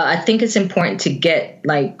I think it's important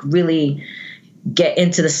to really get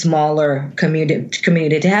into the smaller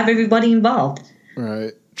community to have everybody involved.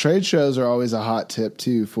 Right. Trade shows are always a hot tip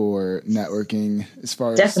too for networking as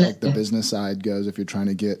far as like the business side goes. If you're trying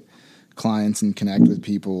to get clients and connect with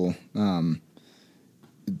people,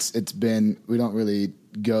 it's been, we don't really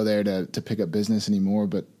go there to pick up business anymore,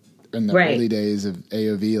 but in the early days of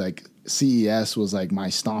AOV, like CES was like my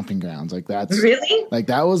stomping grounds. Like that's really like,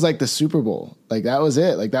 that was like the Super Bowl. Like that was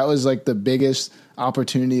it. Like that was like the biggest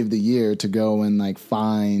opportunity of the year to go and like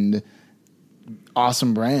find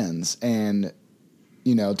awesome brands and,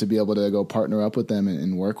 to be able to go partner up with them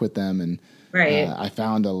and work with them. And I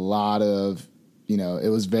found a lot of, it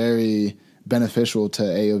was very, beneficial to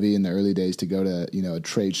AOV in the early days to go to, a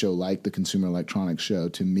trade show like the Consumer Electronics Show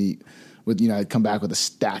to meet with, I'd come back with a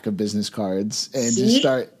stack of business cards and just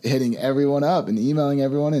start hitting everyone up and emailing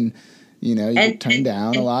everyone. And, you get turned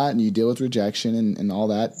down a lot and you deal with rejection and all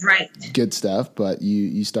that good stuff. But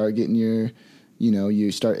you start getting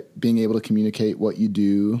you start being able to communicate what you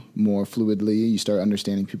do more fluidly. You start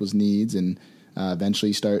understanding people's needs and eventually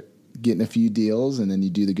you start getting a few deals and then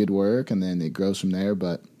you do the good work and then it grows from there.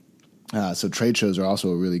 But so trade shows are also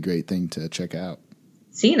a really great thing to check out.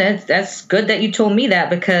 See, that's good that you told me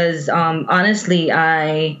that because honestly,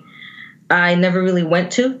 I never really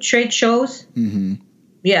went to trade shows. Mm-hmm.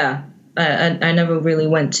 Yeah, I never really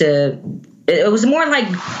went to. It was more like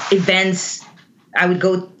events I would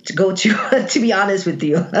go to to be honest with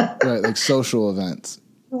you. Right, like social events.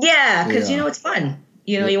 Yeah, because it's fun.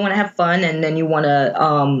 You want to have fun and then you want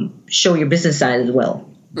to show your business side as well.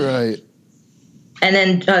 Right. And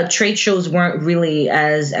then trade shows weren't really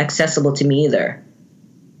as accessible to me either.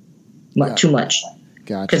 Too much.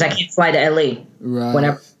 Gotcha. Because I can't fly to LA.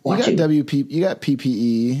 Right. Whenever you got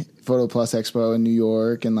PPE, Photo Plus Expo in New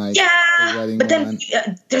York, and like but then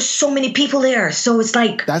there's so many people there, so it's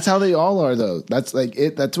like that's how they all are though. That's like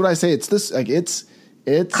it. That's what I say. It's this like it's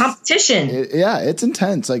competition. It's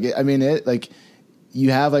intense. Like like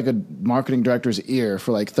you have like a marketing director's ear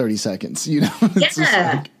for like 30 seconds. It's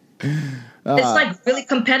like really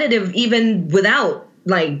competitive even without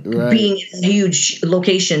being in a huge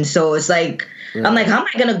location. So it's like I'm like, how am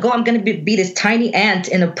I gonna go? I'm gonna be this tiny ant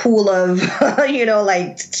in a pool of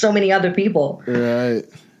like so many other people. Right.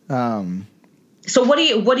 So what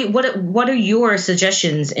are your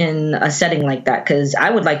suggestions in a setting like that? Because I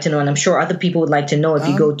would like to know, and I'm sure other people would like to know if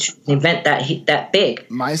you go to an event that big.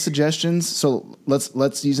 My suggestions. So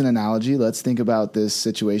let's use an analogy. Let's think about this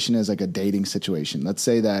situation as like a dating situation. Let's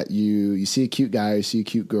say that you see a cute guy, or you see a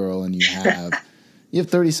cute girl, and you have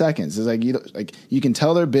 30 seconds. It's like you can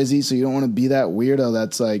tell they're busy, so you don't want to be that weirdo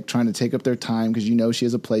that's like trying to take up their time because she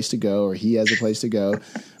has a place to go or he has a place to go,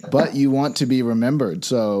 but you want to be remembered.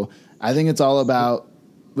 So I think it's all about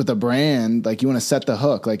with a brand, like you want to set the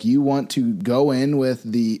hook. Like you want to go in with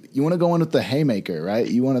the haymaker, right?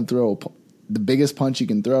 You want to throw the biggest punch you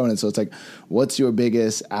can throw in it. So it's like, what's your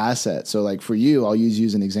biggest asset? So like for you, I'll use you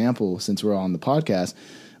as an example since we're on the podcast.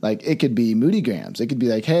 Like it could be Moodygrams. It could be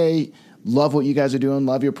like, hey, love what you guys are doing.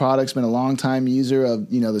 Love your products. Been a long time user of,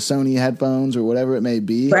 the Sony headphones or whatever it may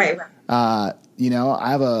be. Right. I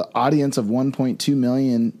have an audience of 1.2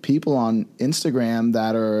 million people on Instagram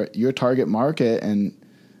that are your target market. And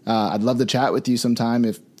I'd love to chat with you sometime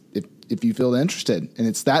if you feel interested. And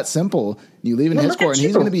it's that simple. You leave in his court and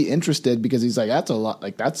he's going to be interested because he's like, that's a lot.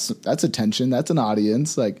 Like that's attention. That's an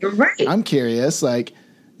audience. Like, you're right. I'm curious. Like,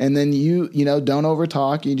 and then you don't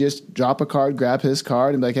overtalk. You just drop a card, grab his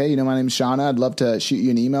card and be like, hey, my name's Shauna. I'd love to shoot you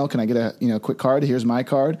an email. Can I get a, quick card? Here's my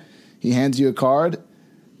card. He hands you a card.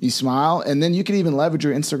 You smile. And then you can even leverage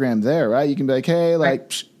your Instagram there, right? You can be like, hey,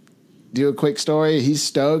 do a quick story. He's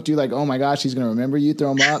stoked. You're like, oh my gosh, he's going to remember you.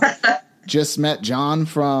 Throw him up. Just met John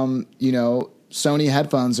from, Sony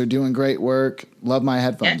headphones. They're doing great work. Love my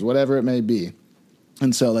headphones, whatever it may be.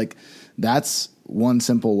 And so like, that's one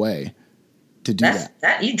simple way to do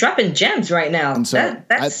that. You're dropping gems right now. And so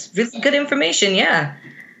that's really good information. Yeah.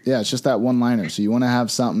 Yeah. It's just that one liner. So you want to have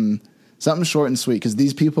something short and sweet because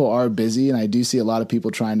these people are busy. And I do see a lot of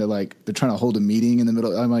people trying to hold a meeting in the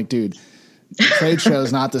middle. I'm like, dude, trade show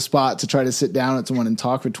is not the spot to try to sit down with someone and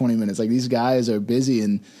talk for 20 minutes. Like these guys are busy.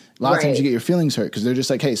 And a lot of times you get your feelings hurt because they're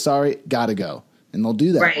just like, hey, sorry, gotta go. And they'll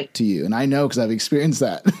do that to you. And I know because I've experienced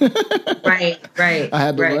that. Right. I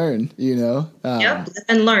had to learn, Yep, live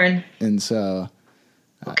and learn. And so.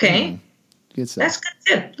 Okay. Good stuff. That's good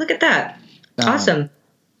too. Look at that. Awesome.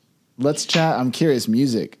 Let's chat. I'm curious,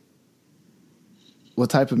 music. What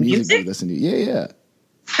type of music do you listen to? Yeah.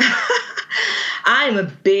 I'm a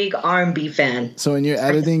big R&B fan. So in your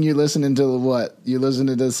editing, you're listening to what? You listen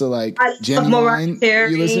to this like Genuine?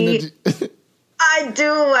 You listen to I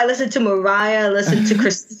do. I listen to Mariah. I listen to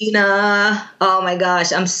Christina. Oh my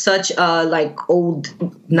gosh, I'm such a old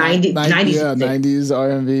 90s. Yeah, 90s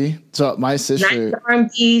R&B. So my sister 90s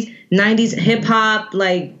R&B, 90s hip hop.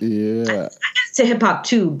 I get to hip hop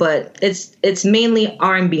too, but it's mainly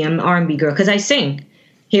R&B. I'm an R&B girl because I sing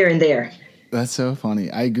here and there. That's so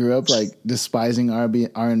funny. I grew up despising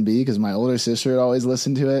R&B because my older sister had always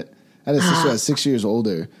listened to it. I had a sister that's 6 years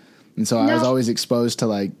older, and so I was always exposed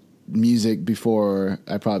to music before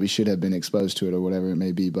I probably should have been exposed to it or whatever it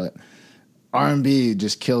may be. But R&B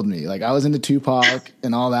just killed me. Like I was into Tupac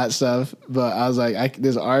and all that stuff, but I was like,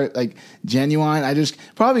 there's art like Genuine. I just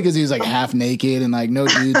probably because he was like half naked and like no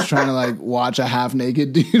dude's trying to like watch a half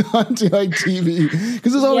naked dude onto like TV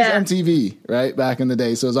because it was always MTV right back in the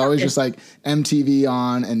day. So it was always just like MTV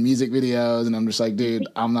on and music videos, and I'm just like, dude,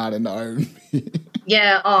 I'm not into R&B.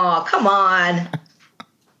 Yeah. Oh, come on.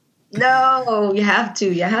 No, you have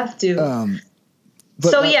to.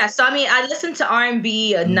 So I mean, I listen to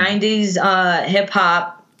R&B, 90s hip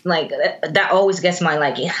hop, like that always gets my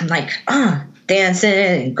like. I'm like dancing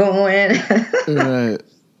and going. Right.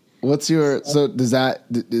 What's your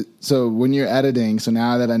so when you're editing? So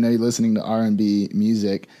now that I know you're listening to R&B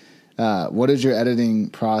music, what is your editing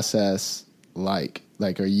process like?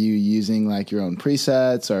 Like, are you using like your own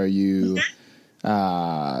presets? Are you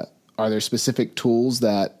are there specific tools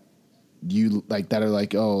that you like that are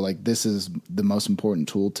like, oh, like this is the most important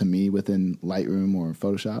tool to me within Lightroom or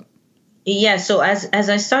Photoshop? Yeah. So as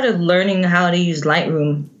I started learning how to use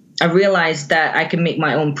Lightroom, I realized that I can make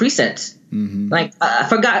my own presets. Mm-hmm. Like I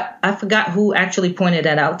forgot who actually pointed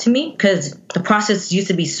that out to me, because the process used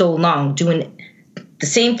to be so long doing the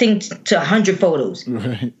same thing to 100 photos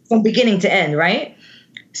from beginning to end. Right.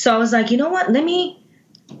 So I was like, you know what? Let me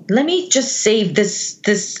just save this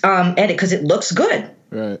edit because it looks good.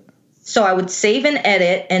 Right. So I would save and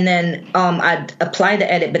edit, and then I'd apply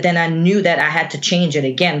the edit. But then I knew that I had to change it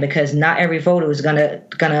again because not every photo is gonna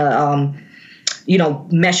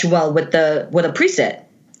mesh well with a preset.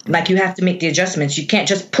 Like you have to make the adjustments. You can't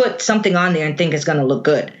just put something on there and think it's gonna look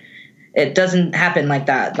good. It doesn't happen like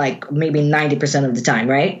that. Like maybe 90% of the time,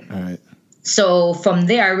 right? All right. So from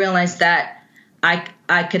there, I realized that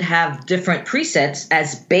I could have different presets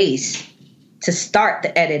as base to start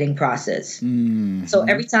the editing process. Mm-hmm. So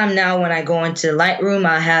every time now when I go into Lightroom,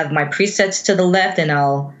 I have my presets to the left, and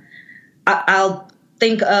I'll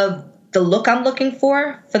think of the look I'm looking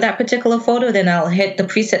for that particular photo. Then I'll hit the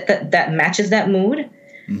preset that matches that mood,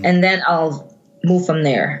 and then I'll move from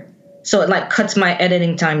there. So it like cuts my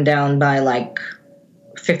editing time down by like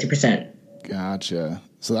 50%. Gotcha.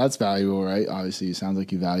 So that's valuable, right? Obviously, it sounds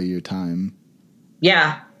like you value your time.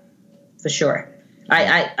 Yeah, for sure.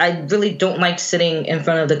 I really don't like sitting in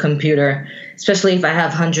front of the computer, especially if I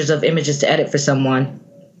have hundreds of images to edit for someone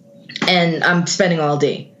and I'm spending all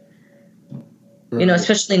day. Right.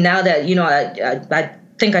 Especially now that, I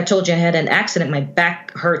think I told you I had an accident. My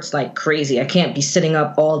back hurts like crazy. I can't be sitting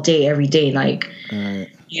up all day, every day. Like, right.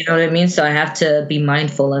 You know what I mean? So I have to be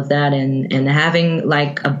mindful of that. And having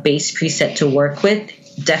like a base preset to work with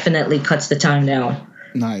definitely cuts the time down.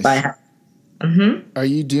 Nice. Are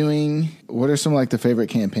you doing, what are some like the favorite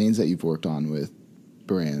campaigns that you've worked on with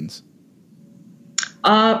brands?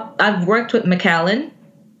 I've worked with Macallan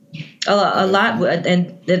a lot,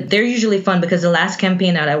 and they're usually fun because the last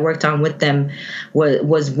campaign that I worked on with them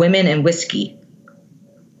was women and whiskey.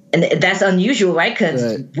 And that's unusual, right?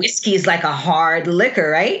 Because whiskey is like a hard liquor,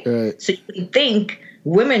 right? So you would think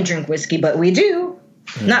women drink whiskey, but we do.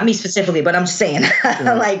 Not me specifically, but I'm just saying,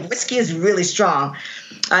 like whiskey is really strong.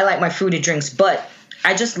 I like my fruity drinks, but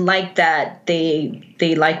I just like that they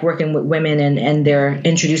like working with women and they're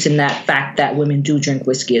introducing that fact that women do drink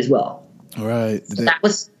whiskey as well. All right. So that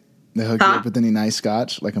was. They hook you up with any nice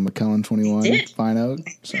scotch, like a Macallan 21 Fine Oak?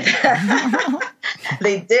 So.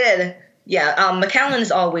 They did. Yeah, Macallan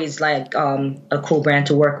is always like a cool brand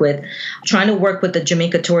to work with. I'm trying to work with the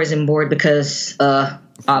Jamaica Tourism Board because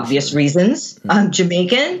obvious reasons. I'm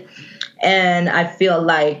Jamaican, and I feel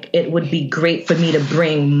like it would be great for me to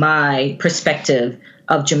bring my perspective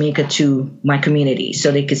of Jamaica to my community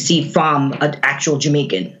so they could see from an actual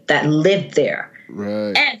Jamaican that lived there.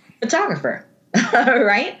 Right. And photographer.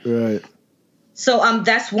 Right? Right. So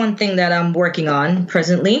that's one thing that I'm working on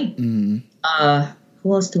presently. Mm-hmm.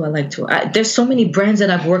 Who else do I like to? There's so many brands that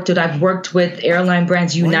I've worked with. I've worked with airline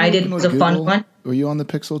brands. United was a fun one. Were you on the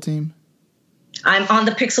Pixel team? I'm on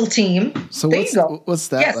the Pixel team. So what's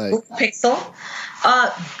that like? Pixel.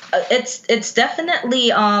 It's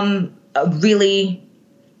definitely really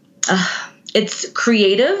it's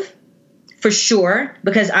creative for sure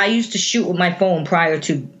because I used to shoot with my phone prior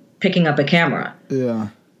to picking up a camera. Yeah.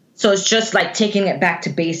 So it's just like taking it back to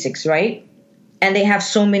basics, right? And they have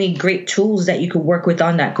so many great tools that you could work with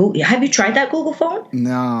on that Google. Have you tried that Google phone?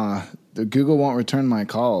 Nah, the Google won't return my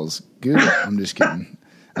calls. Google, I'm just kidding.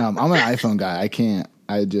 I'm an iPhone guy. I can't.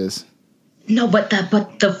 No, but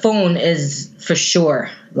the phone is for sure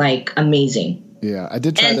like amazing. Yeah, I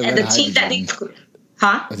did try the red hydrogen.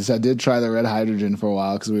 I did try the red hydrogen for a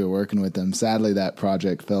while because we were working with them. Sadly, that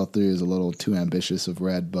project fell through. It was a little too ambitious of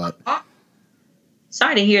red, but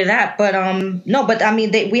Sorry to hear that, but no, but I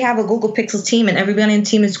mean, we have a Google Pixel team, and everybody in the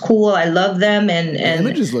team is cool. I love them, and The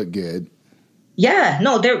images look good. yeah,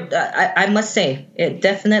 no, they're. I must say, it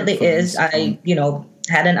definitely is. I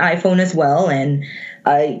had an iPhone as well, and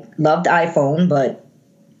I loved iPhone, but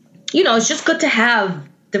it's just good to have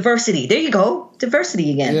diversity. There you go,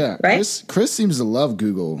 diversity again. Yeah, right. Chris seems to love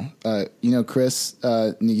Google. Chris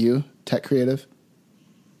Nagu, Tech Creative.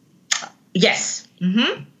 Yes.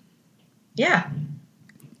 Mm-hmm. Yeah.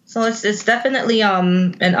 So it's definitely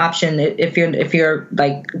an option if you're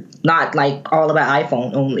like not like all about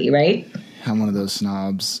iPhone only, right? I'm one of those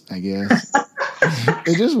snobs, I guess.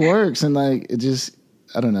 It just works, and like it just,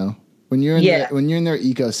 I don't know. When you're in their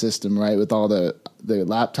ecosystem, right, with all the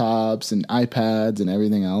laptops and iPads and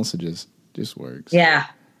everything else, it just works. Yeah,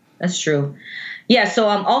 that's true. Yeah, so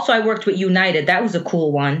also I worked with United. That was a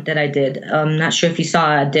cool one that I did. Not sure if you saw,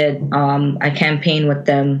 I did I campaigned with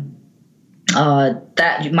them.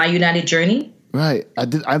 That my United Journey. Right.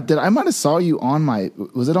 I might have saw you on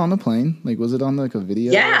was it on the plane? Like, was it on like a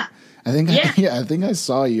video? Yeah. I think I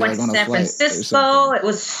saw you like on a San flight. Francisco. It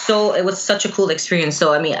was such a cool experience.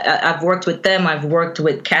 So I mean, I've worked with them. I've worked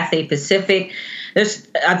with Cathay Pacific.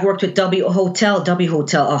 I've worked with W Hotel.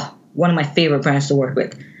 Oh, one of my favorite brands to work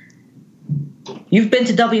with. You've been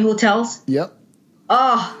to W Hotels? Yep.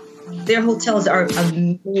 Oh, their hotels are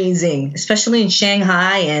amazing, especially in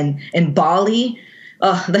Shanghai and in Bali.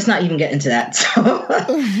 Let's not even get into that. So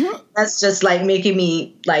that's just like making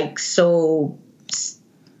me like so.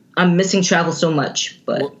 I'm missing travel so much.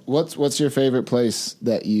 But what's your favorite place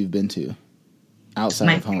that you've been to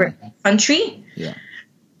outside of home? My country? Yeah.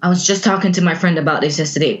 I was just talking to my friend about this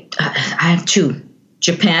yesterday. I have two: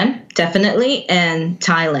 Japan, definitely, and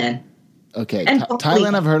Thailand. Okay,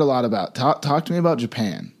 Thailand I've heard a lot about. Talk to me about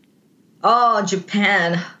Japan. Oh,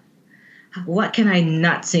 Japan. What can I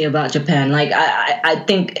not say about Japan? Like, I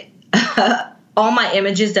think all my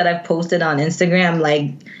images that I've posted on Instagram,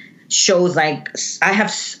 like, shows, like, I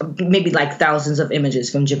have maybe, like, thousands of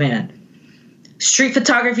images from Japan. Street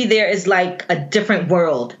photography there is, like, a different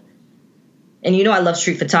world. And I love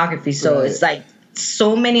street photography, so right. It's, like,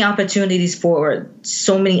 so many opportunities for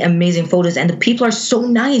so many amazing photos. And the people are so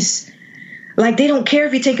nice. Like, they don't care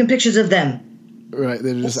if you're taking pictures of them. Right,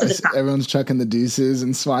 they're just everyone's chucking the deuces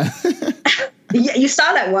and smiling. Yeah, you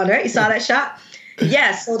saw that one, right? You saw that shot?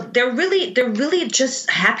 Yeah, so they're really just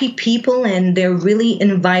happy people, and they're really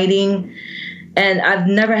inviting. And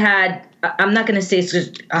I'm not going to say it's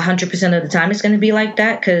just 100% of the time it's going to be like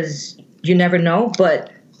that, because you never know.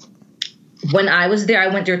 But when I was there, I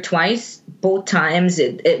went there twice. Both times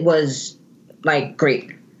it was like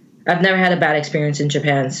great. I've never had a bad experience in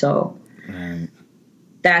Japan, so right.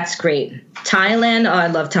 That's great. Thailand, I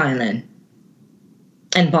love Thailand.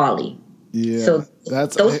 And Bali. Yeah. So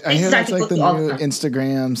I hear that's like the new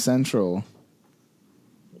Instagram Central.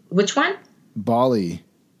 Which one? Bali.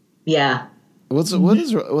 Yeah. What's up with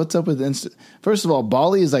Insta? First of all,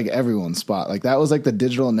 Bali is like everyone's spot. Like that was like the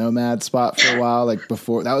digital nomad spot for a while. Like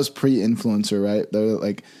before, that was pre-influencer, right? They were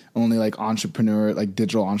like only like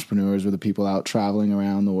digital entrepreneurs were the people out traveling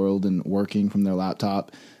around the world and working from their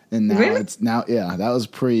laptop. And now that was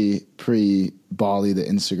pre Bali, the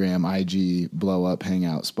Instagram, IG blow up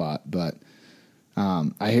hangout spot. But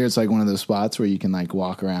I hear it's like one of those spots where you can like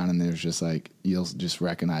walk around and there's just like you'll just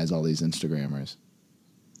recognize all these Instagrammers.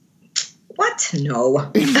 What?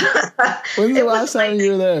 No. When's the last time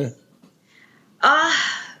you were there?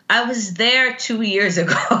 I was there 2 years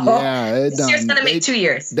ago. Yeah, this year's gonna make 2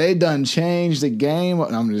 years. They done changed the game. No,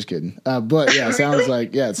 I'm just kidding. But yeah, it sounds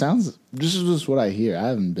like it sounds. This is just what I hear. I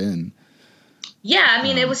haven't been. Yeah, I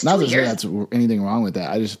mean, it was 2 years. Not to say that's anything wrong with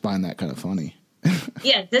that. I just find that kind of funny.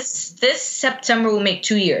 Yeah, this September will make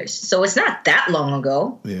 2 years, so it's not that long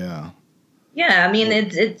ago. Yeah. Yeah, I mean,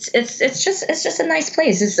 it's just a nice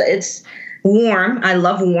place. It's warm. I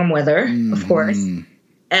love warm weather, of course.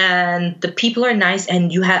 And the people are nice,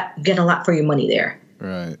 and you get a lot for your money there.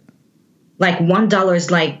 Right. Like $1 is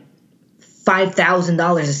like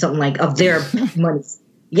 $5,000 or something like of their money.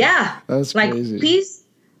 Yeah. That's like, crazy. Please,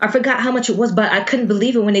 I forgot how much it was, but I couldn't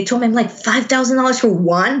believe it when they told me. I'm like, $5,000 for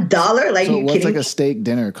 $1? Like, so you what's kidding? like a steak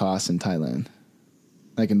dinner cost in Thailand?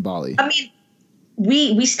 Like in Bali? I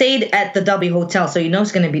mean, we stayed at the W Hotel, so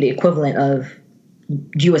it's going to be the equivalent of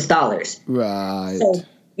US dollars. Right. So,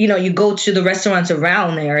 you go to the restaurants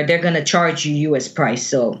around there, they're going to charge you US price.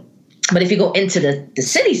 So, but if you go into the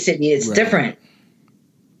city, it's right. different.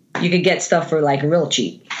 You could get stuff for like real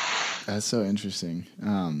cheap. That's so interesting.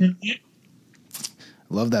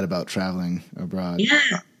 Love that about traveling abroad. Yeah.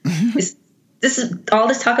 This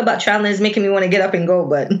talk about traveling is making me want to get up and go,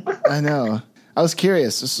 but I know. I was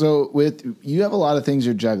curious. So you have a lot of things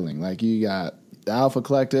you're juggling. Like you got the Alpha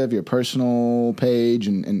Collective, your personal page,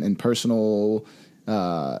 and personal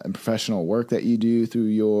and professional work that you do through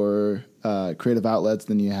your creative outlets.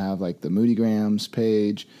 Then you have like the Moodygrams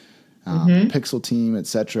page, Pixel Team,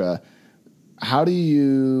 etc. How do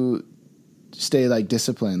you stay like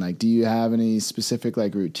disciplined? Like, do you have any specific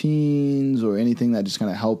like routines or anything that just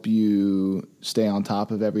kind of help you stay on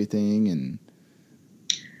top of everything? And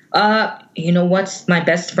you know what's my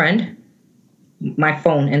best friend? My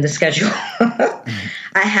phone and the schedule.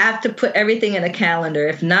 I have to put everything in a calendar.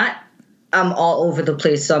 If not, I'm all over the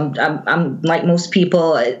place. So I'm like most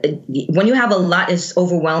people. When you have a lot, it's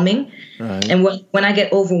overwhelming. Right. And when I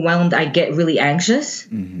get overwhelmed, I get really anxious.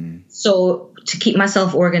 Mm-hmm. So to keep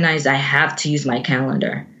myself organized, I have to use my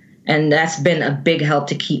calendar. And that's been a big help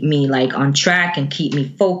to keep me like on track and keep me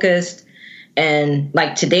focused. And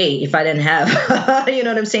like today, if I didn't have, you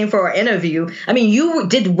know what I'm saying, for our interview, I mean, you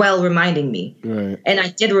did well reminding me. Right. And I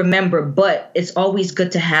did remember, but it's always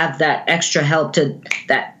good to have that extra help to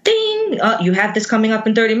that ding. You have this coming up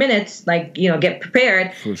in 30 minutes, like, you know, get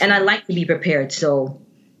prepared. Sure. And I like to be prepared. So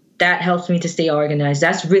that helps me to stay organized.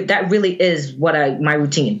 That really is my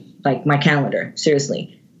routine, like my calendar.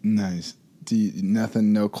 Seriously. Nice.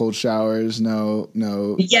 No cold showers, no.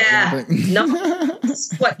 Yeah, no.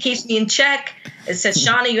 That's what keeps me in check. It says,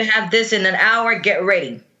 Shauna, you have this in an hour. Get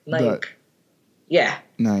ready. Yeah.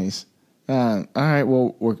 Nice. All right.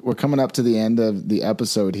 Well, we're coming up to the end of the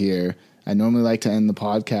episode here. I normally like to end the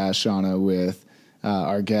podcast, Shauna, with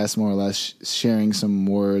our guests more or less sharing some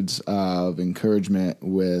words of encouragement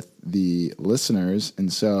with the listeners,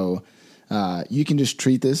 and so. You can just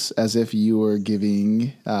treat this as if you were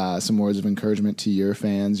giving some words of encouragement to your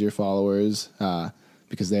fans, your followers,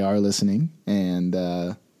 because they are listening. And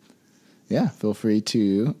feel free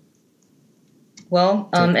to. Well,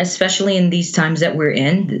 especially in these times that we're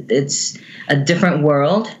in, it's a different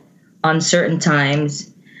world. Uncertain times.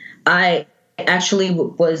 I actually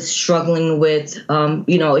was struggling with,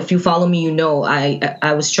 if you follow me, you know,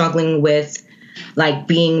 I was struggling with. Like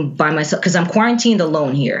being by myself, because I'm quarantined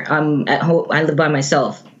alone here. I'm at home. I live by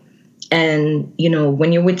myself, and you know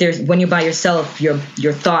when you're by yourself, your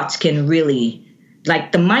thoughts can really,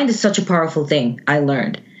 like, the mind is such a powerful thing. I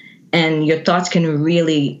learned, and your thoughts can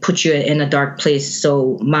really put you in a dark place.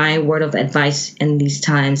 So my word of advice in these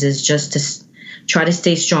times is just to try to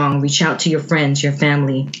stay strong. Reach out to your friends, your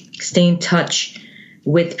family. Stay in touch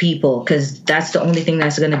with people, because that's the only thing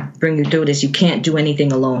that's going to bring you through this. You can't do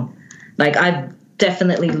anything alone. Like, I've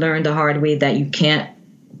definitely learned the hard way that you can't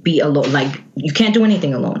be alone. Like, you can't do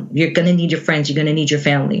anything alone. You're going to need your friends. You're going to need your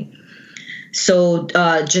family. So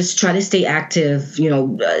just try to stay active. You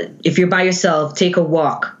know, if you're by yourself, take a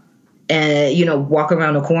walk and, walk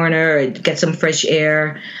around a corner, get some fresh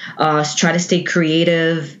air. Try to stay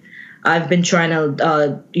creative. I've been trying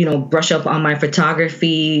to, brush up on my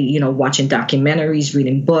photography, watching documentaries,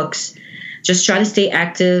 reading books. Just try to stay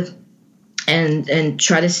active. And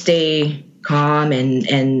try to stay calm,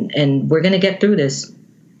 and we're going to get through this.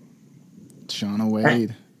 Shauna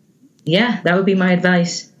Wade. That would be my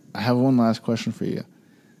advice. I have one last question for you.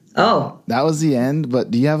 Oh. That was the end,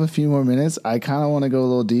 but do you have a few more minutes? I kind of want to go a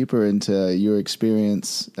little deeper into your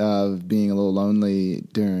experience of being a little lonely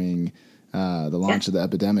during the launch of the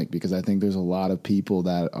epidemic, because I think there's a lot of people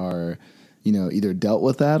that are, either dealt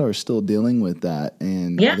with that or still dealing with that.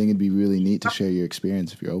 And I think it'd be really neat to share your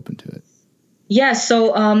experience if you're open to it. Yeah,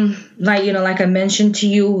 so like I mentioned to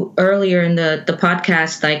you earlier in the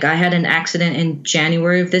podcast, like I had an accident in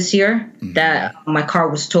January of this year that my car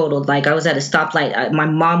was totaled. Like I was at a stoplight. My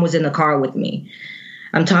mom was in the car with me.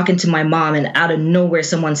 I'm talking to my mom, and out of nowhere,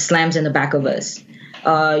 someone slams in the back of us.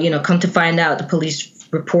 Come to find out, the police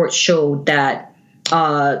report showed that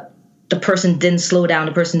the person didn't slow down.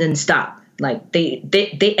 The person didn't stop. Like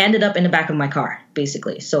they ended up in the back of my car,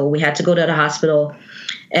 basically. So we had to go to the hospital.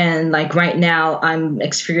 And like right now, I'm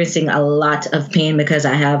experiencing a lot of pain because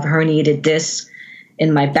I have herniated discs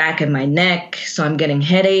in my back and my neck. So I'm getting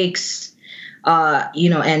headaches, and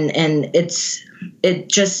it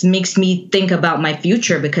just makes me think about my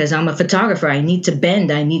future, because I'm a photographer. I need to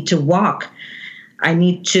bend. I need to walk.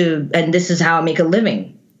 and this is how I make a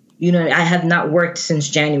living. I have not worked since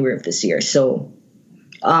January of this year. So,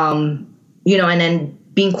 and then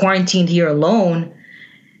being quarantined here alone,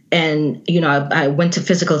 and, I went to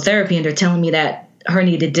physical therapy, and they're telling me that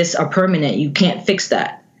herniated discs are permanent. You can't fix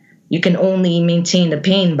that. You can only maintain the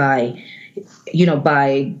pain by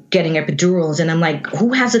getting epidurals. And I'm like,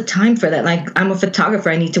 who has the time for that? Like, I'm a photographer.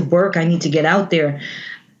 I need to work. I need to get out there.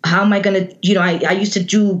 How am I going to, I used to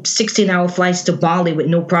do 16-hour flights to Bali with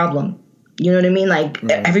no problem. You know what I mean? Like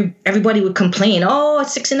everybody would complain, oh,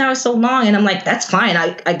 16 hours so long. And I'm like, that's fine.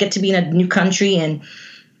 I get to be in a new country and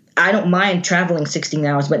I don't mind traveling 16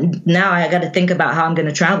 hours. But now I got to think about how I'm going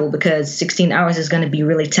to travel, because 16 hours is going to be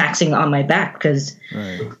really taxing on my back, because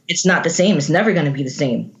it's not the same. It's never going to be the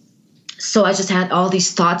same. So I just had all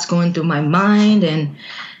these thoughts going through my mind, and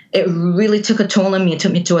it really took a toll on me. It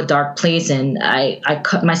took me to a dark place, and I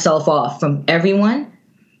cut myself off from everyone.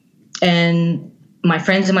 And my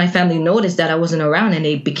friends and my family noticed that I wasn't around, and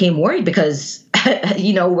they became worried because,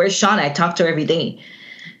 where's Shauna? I talked to her every day.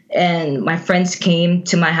 And my friends came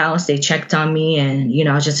to my house. They checked on me, and,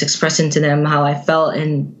 I was just expressing to them how I felt,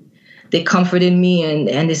 and they comforted me,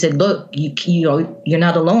 and they said, look, you're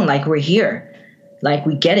not alone. Like, we're here. Like,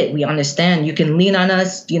 we get it. We understand. You can lean on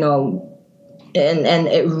us, and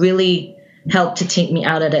it really helped to take me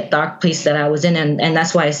out of that dark place that I was in. And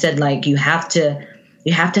that's why I said, like, you have to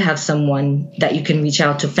have someone that you can reach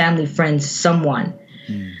out to, family, friends, someone.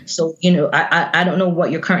 So, I don't know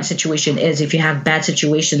what your current situation is. If you have bad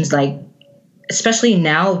situations, like, especially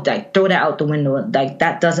now, like, throw that out the window. Like,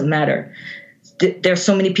 that doesn't matter. There's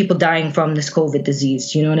so many people dying from this COVID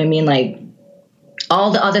disease. You know what I mean? Like,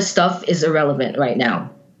 all the other stuff is irrelevant right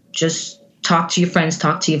now. Just talk to your friends,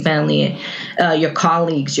 talk to your family, your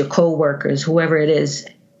colleagues, your coworkers, whoever it is,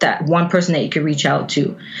 that one person that you could reach out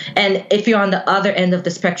to. And if you're on the other end of the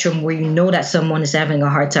spectrum where you know that someone is having a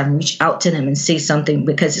hard time, reach out to them and say something,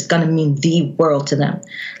 because it's going to mean the world to them,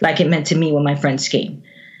 like it meant to me when my friends came.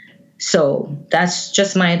 So that's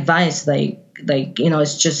just my advice. Like,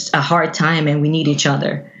 it's just a hard time, and we need each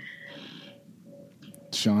other.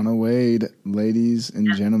 Shauna Wade, ladies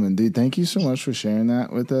and gentlemen, dude, thank you so much for sharing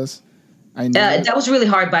that with us. I know that was really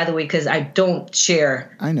hard, by the way, because I don't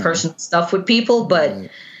share personal stuff with people, but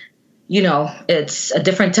it's a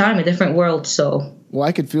different time, a different world. So, well,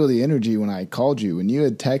 I could feel the energy when I called you, when you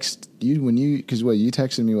had because you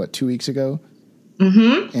texted me 2 weeks ago,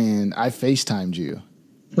 and I FaceTimed you.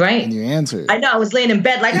 Right. And you answered. I know. I was laying in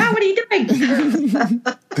bed like, what are you doing?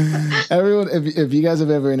 Everyone, if you guys have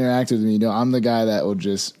ever interacted with me, I'm the guy that will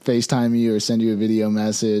just FaceTime you or send you a video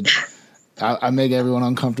message. I make everyone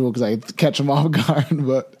uncomfortable because I catch them off guard.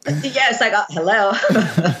 But yeah, it's like, hello.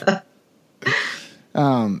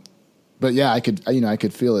 But yeah, I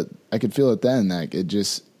could feel it. I could feel it then. Like, it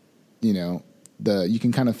just, you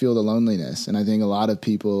can kind of feel the loneliness. And I think a lot of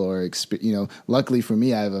people are, luckily for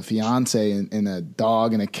me, I have a fiance and a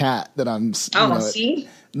dog and a cat that I'm, see?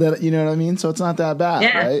 That, you know what I mean? So it's not that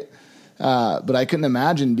bad, right? But I couldn't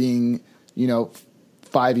imagine being,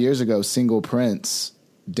 5 years ago, single Prince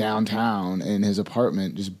downtown in his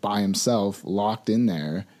apartment, just by himself, locked in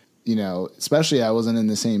there. Especially I wasn't in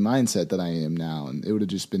the same mindset that I am now, and it would have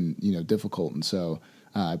just been, difficult. And so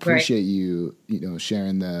I appreciate you,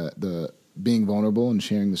 sharing the being vulnerable and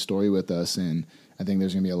sharing the story with us. And I think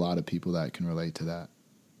there's going to be a lot of people that can relate to that.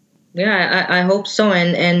 Yeah, I hope so.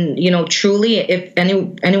 And truly, if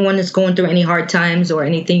anyone is going through any hard times or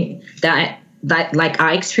anything that like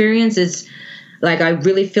I experience, is like, I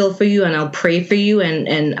really feel for you, and I'll pray for you.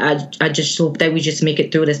 And I just hope that we just make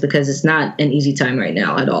it through this, because it's not an easy time right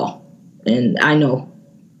now at all. And I know.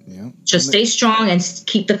 Yeah. Just stay strong and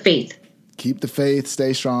keep the faith. Keep the faith,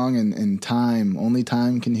 stay strong, and only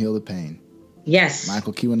time can heal the pain. Yes.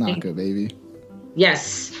 Michael Kiwanaka, baby.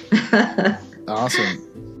 Yes. Awesome.